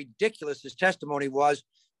jury how ridiculous his testimony was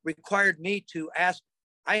required me to ask.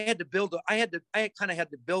 I had to build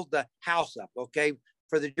the house up, okay,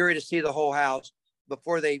 for the jury to see the whole house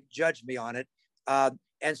before they judged me on it.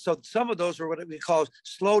 And so some of those were what we call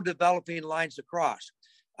slow developing lines across,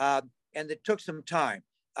 and it took some time.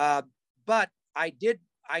 But I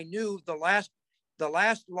knew the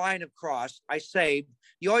last line of cross I saved.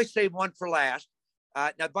 You always save one for last.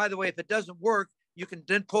 Now, by the way, if it doesn't work, you can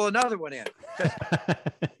then pull another one in.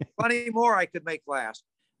 Plenty more I could make last.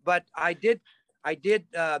 But I did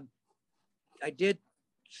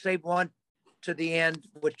save one to the end,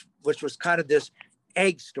 which was kind of this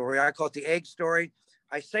egg story. I call it the egg story.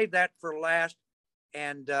 I saved that for last,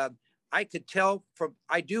 and I could tell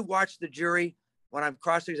I do watch the jury when I'm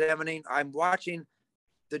cross-examining. I'm watching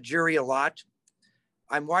the jury a lot.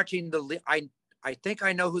 I'm watching I think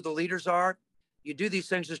I know who the leaders are. You do these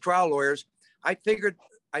things as trial lawyers. I figured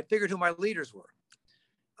who my leaders were,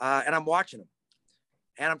 and I'm watching them,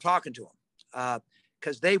 and I'm talking to them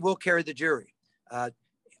because they will carry the jury.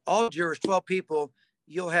 All jurors, 12 people,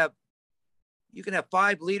 you can have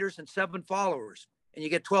 5 leaders and 7 followers, and you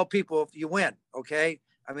get 12 people if you win. Okay,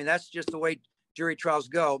 I mean that's just the way jury trials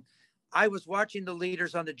go. I was watching the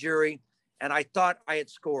leaders on the jury, and I thought I had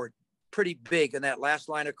scored pretty big in that last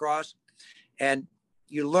line across, and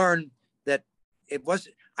you learn that it was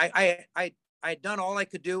I had done all I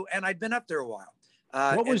could do, and I'd been up there a while.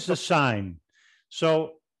 What was the sign?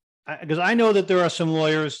 So, because I know that there are some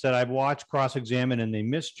lawyers that I've watched cross-examine and they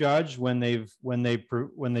misjudge when they've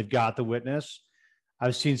got the witness.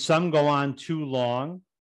 I've seen some go on too long.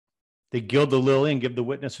 They gild the lily and give the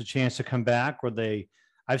witness a chance to come back, or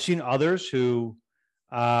I've seen others who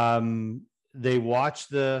they watch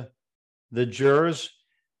the jurors.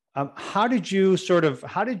 Could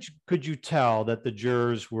you tell that the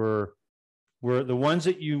jurors were the ones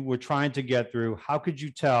that you were trying to get through? How could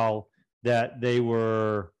you tell that they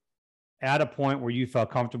were at a point where you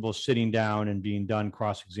felt comfortable sitting down and being done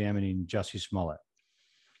cross-examining Jussie Smollett?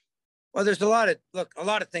 Well, there's a lot of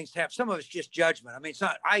things happen. Some of it's just judgment. I mean, it's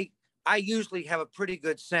not, I usually have a pretty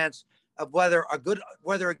good sense of whether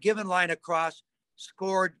a given line across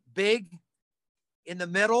scored big, in the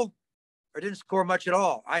middle, or didn't score much at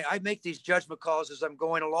all. I make these judgment calls as I'm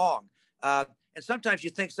going along. And sometimes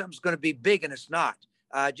you think something's going to be big and it's not.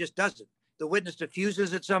 It just doesn't. The witness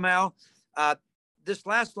diffuses it somehow. This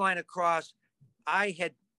last line across,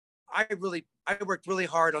 I worked really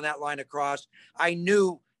hard on that line across. I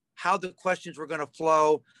knew how the questions were going to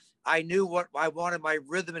flow. I knew what I wanted my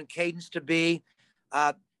rhythm and cadence to be.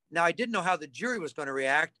 Now, I didn't know how the jury was going to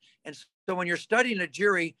react. And so when you're studying a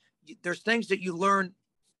jury, there's things that you learn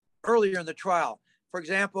earlier in the trial. For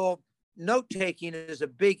example, note-taking is a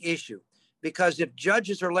big issue because if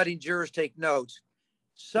judges are letting jurors take notes,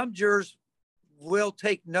 some jurors will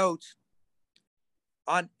take notes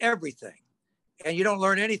on everything, and you don't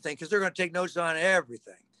learn anything because they're going to take notes on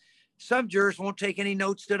everything. Some jurors won't take any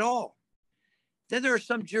notes at all. Then there are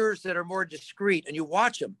some jurors that are more discreet, and you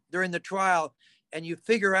watch them during the trial, and you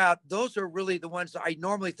figure out those are really the ones that I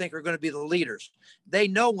normally think are going to be the leaders. They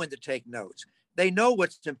know when to take notes. They know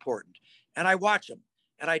what's important. And I watch them,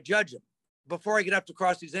 and I judge them before I get up to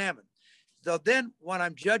cross-examine. So then when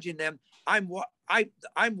I'm judging them, I'm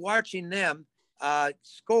watching them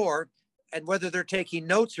score and whether they're taking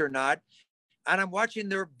notes or not. And I'm watching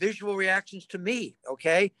their visual reactions to me,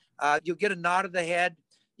 okay? You get a nod of the head.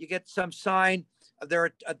 You get some sign.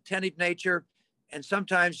 their attentive nature. And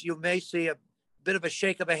sometimes you may see a bit of a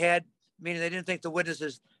shake of a head, meaning they didn't think the witness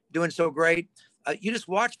is doing so great. You just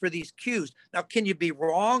watch for these cues. Now, can you be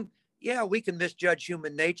wrong? Yeah, we can misjudge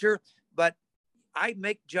human nature, but I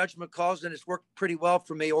make judgment calls, and it's worked pretty well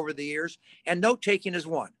for me over the years. And note taking is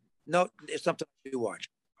one. Note is something you watch.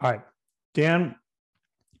 All right, Dan.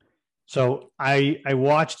 So I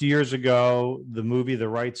watched years ago the movie The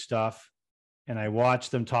Right Stuff, and I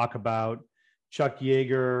watched them talk about Chuck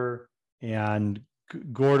Yeager and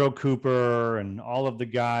Gordo Cooper and all of the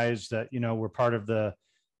guys that, you know, were part of the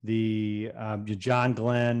John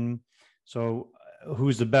Glenn. So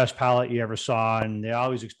who's the best pilot you ever saw? And they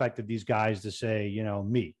always expected these guys to say, you know,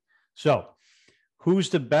 me. So who's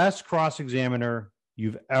the best cross-examiner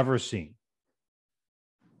you've ever seen?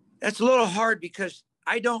 That's a little hard because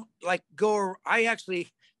I don't like go.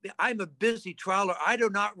 I'm a busy trialer. I do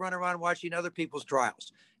not run around watching other people's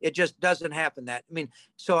trials. It just doesn't happen that. I mean,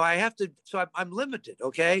 so I have to, so I'm limited.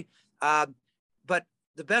 Okay. But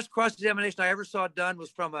the best cross-examination I ever saw done was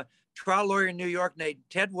from a trial lawyer in New York named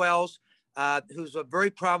Ted Wells, who's a very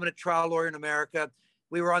prominent trial lawyer in America.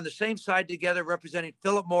 We were on the same side together representing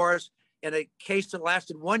Philip Morris in a case that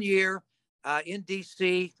lasted 1 year in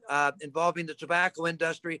DC involving the tobacco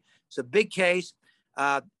industry. It's a big case.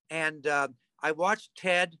 And I watched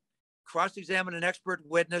Ted cross-examine an expert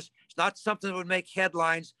witness. It's not something that would make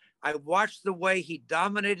headlines. I watched the way he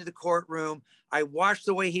dominated the courtroom. I watched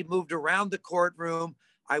the way he moved around the courtroom.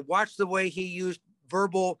 I watched the way he used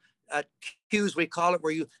verbal cues, we call it,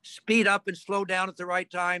 where you speed up and slow down at the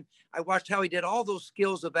right time. I watched how he did all those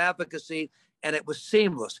skills of advocacy, and it was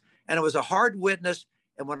seamless. And it was a hard witness.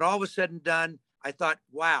 And when all was said and done, I thought,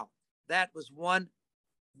 wow, that was one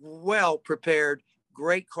well-prepared,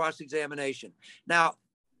 great cross-examination. Now,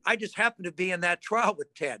 I just happened to be in that trial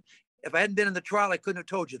with Ted. If I hadn't been in the trial, I couldn't have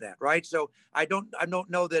told you that, right? So I don't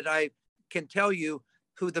know that I can tell you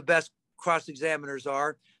who the best cross-examiners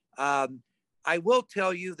are. I will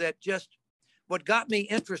tell you that just what got me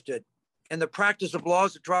interested in the practice of law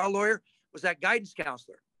as a trial lawyer was that guidance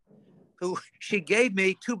counselor who she gave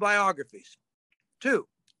me 2 biographies. 2.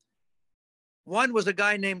 One was a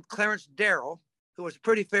guy named Clarence Darrow, who was a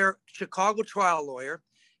pretty fair Chicago trial lawyer.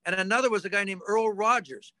 And another was a guy named Earl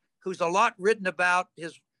Rogers, who's a lot written about.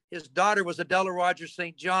 His daughter was Adela Rogers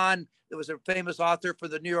St. John, that was a famous author for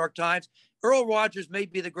the New York Times. Earl Rogers may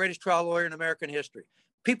be the greatest trial lawyer in American history.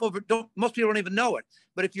 Most people don't even know it.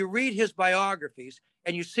 But if you read his biographies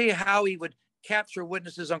and you see how he would capture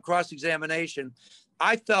witnesses on cross-examination,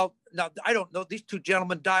 I felt, now I don't know, these 2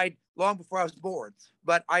 gentlemen died long before I was born,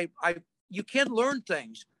 but you can learn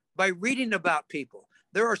things by reading about people.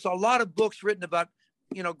 There are a lot of books written about,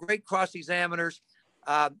 you know, great cross-examiners.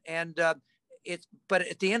 But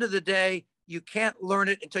at the end of the day, you can't learn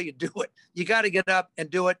it until you do it. You got to get up and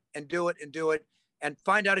do it and do it and do it and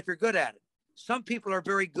find out if you're good at it. Some people are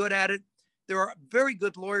very good at it. There are very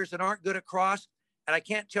good lawyers that aren't good at cross, and I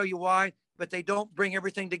can't tell you why, but they don't bring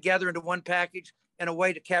everything together into one package in a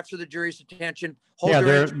way to capture the jury's attention.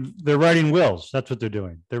 They're writing wills. That's what they're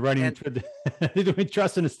doing. They're writing, they're doing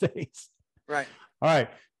trust in estates. Right. All right,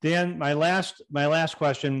 Dan, my last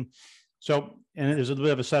question. So, and there's a little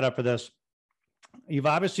bit of a setup for this. You've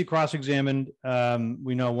obviously cross-examined,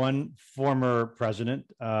 we know, one former president,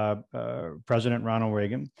 President Ronald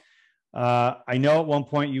Reagan. I know at one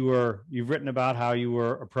point you've written about how you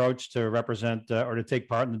were approached to represent or to take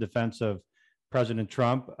part in the defense of President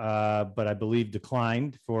Trump, but I believe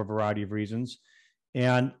declined for a variety of reasons.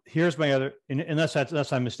 And here's my other,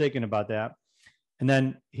 unless I'm mistaken about that. And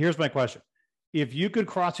then here's my question. If you could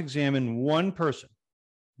cross-examine one person,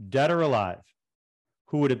 dead or alive,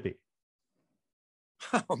 who would it be?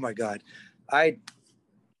 Oh my God.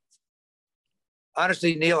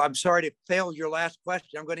 Honestly, Neil, I'm sorry to fail your last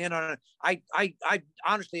question. I'm going to end on it. I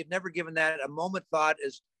honestly have never given that a moment thought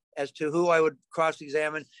as to who I would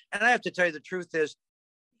cross-examine. And I have to tell you, the truth is,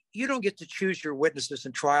 you don't get to choose your witnesses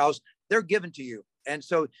in trials. They're given to you. And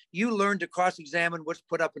so you learn to cross-examine what's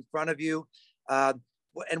put up in front of you. And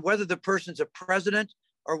whether the person's a president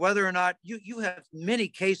or whether or not you have many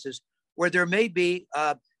cases where there may be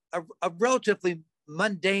a relatively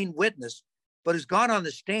mundane witness, but who's gone on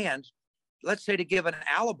the stand, let's say to give an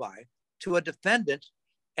alibi to a defendant.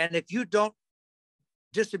 And if you don't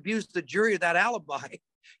disabuse the jury of that alibi,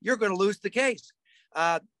 you're going to lose the case.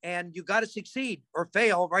 And you got to succeed or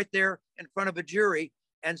fail right there in front of a jury.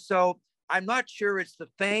 And so I'm not sure it's the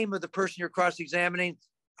fame of the person you're cross-examining.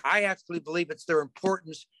 I actually believe it's their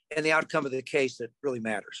importance and the outcome of the case that really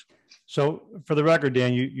matters. So for the record,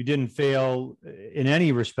 Dan, you didn't fail in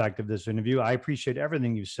any respect of this interview. I appreciate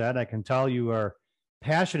everything you said. I can tell you are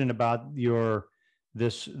passionate about your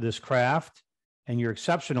this craft, and you're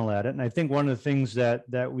exceptional at it. And I think one of the things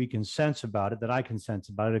that we can sense about it, that I can sense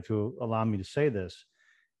about it, if you'll allow me to say this,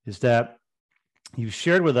 is that you've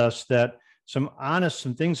shared with us that some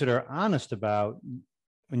things that are honest about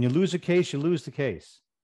when you lose a case, you lose the case.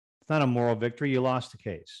 It's not a moral victory. You lost the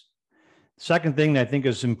case. Second thing that I think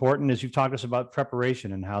is important is you've talked to us about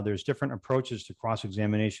preparation and how there's different approaches to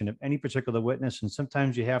cross-examination of any particular witness. And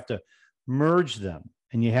sometimes you have to merge them,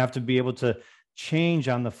 and you have to be able to change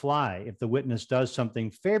on the fly if the witness does something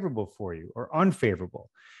favorable for you or unfavorable.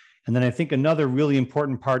 And then I think another really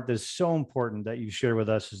important part that's so important that you share with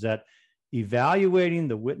us is that evaluating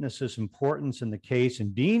the witness's importance in the case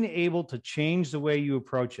and being able to change the way you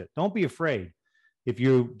approach it. Don't be afraid. If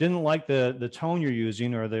you didn't like the tone you're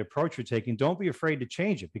using or the approach you're taking, don't be afraid to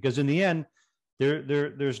change it, because in the end,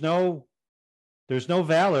 there's no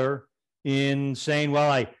valor in saying, well,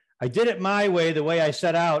 I did it my way, the way I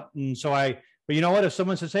set out. And so but you know what, if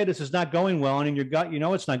someone says, hey, this is not going well, and in your gut, you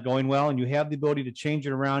know, it's not going well, and you have the ability to change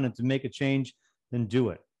it around and to make a change, then do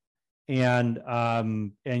it. And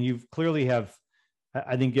you've clearly have,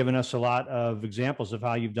 I think, given us a lot of examples of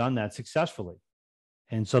how you've done that successfully.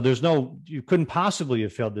 And so you couldn't possibly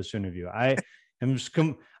have failed this interview. I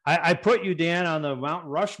put you, Dan, on the Mount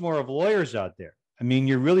Rushmore of lawyers out there. I mean,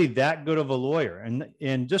 you're really that good of a lawyer.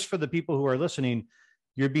 And just for the people who are listening,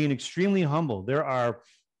 you're being extremely humble. There are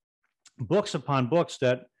books upon books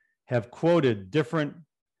that have quoted different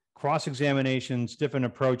cross-examinations, different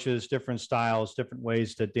approaches, different styles, different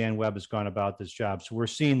ways that Dan Webb has gone about this job. So we're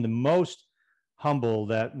seeing the most humble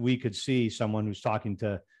that we could see someone who's talking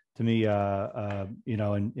to me, during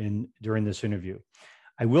this interview.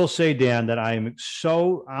 I will say, Dan, that I am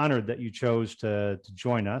so honored that you chose to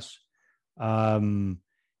join us. And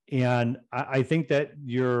I think that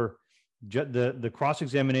the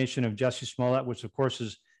cross-examination of Jussie Smollett, which of course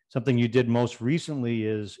is something you did most recently,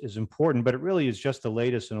 is important, but it really is just the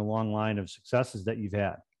latest in a long line of successes that you've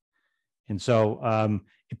had. And so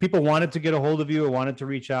if people wanted to get a hold of you or wanted to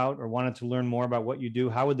reach out or wanted to learn more about what you do,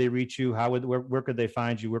 how would they reach you? Where could they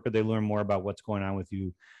find you? Where could they learn more about what's going on with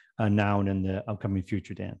you now and in the upcoming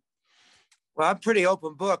future, Dan? Well, I'm pretty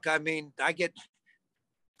open book. I mean, I get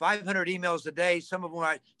 500 emails a day. Some of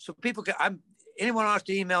them anyone wants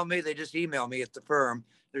to email me, they just email me at the firm.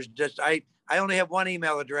 I only have one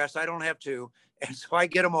email address. I don't have two. And so I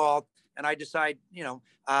get them all, and I decide,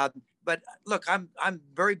 but look, I'm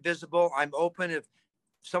very visible. I'm open. If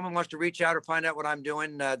someone wants to reach out or find out what I'm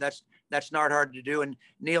doing, that's not hard to do. And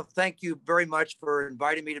Neil, thank you very much for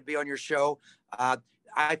inviting me to be on your show.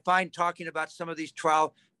 I find talking about some of these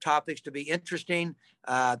trial topics to be interesting.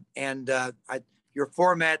 Your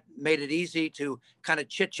format made it easy to kind of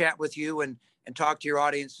chit chat with you and talk to your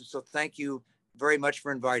audience. So thank you very much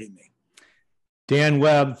for inviting me. Dan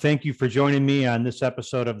Webb, thank you for joining me on this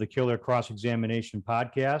episode of the Killer Cross-Examination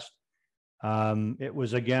Podcast. It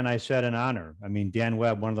was, again, I said, an honor. I mean, Dan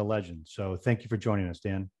Webb, one of the legends. So thank you for joining us,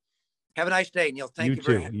 Dan. Have a nice day, Neil. Thank you.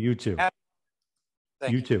 You too.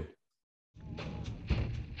 You too.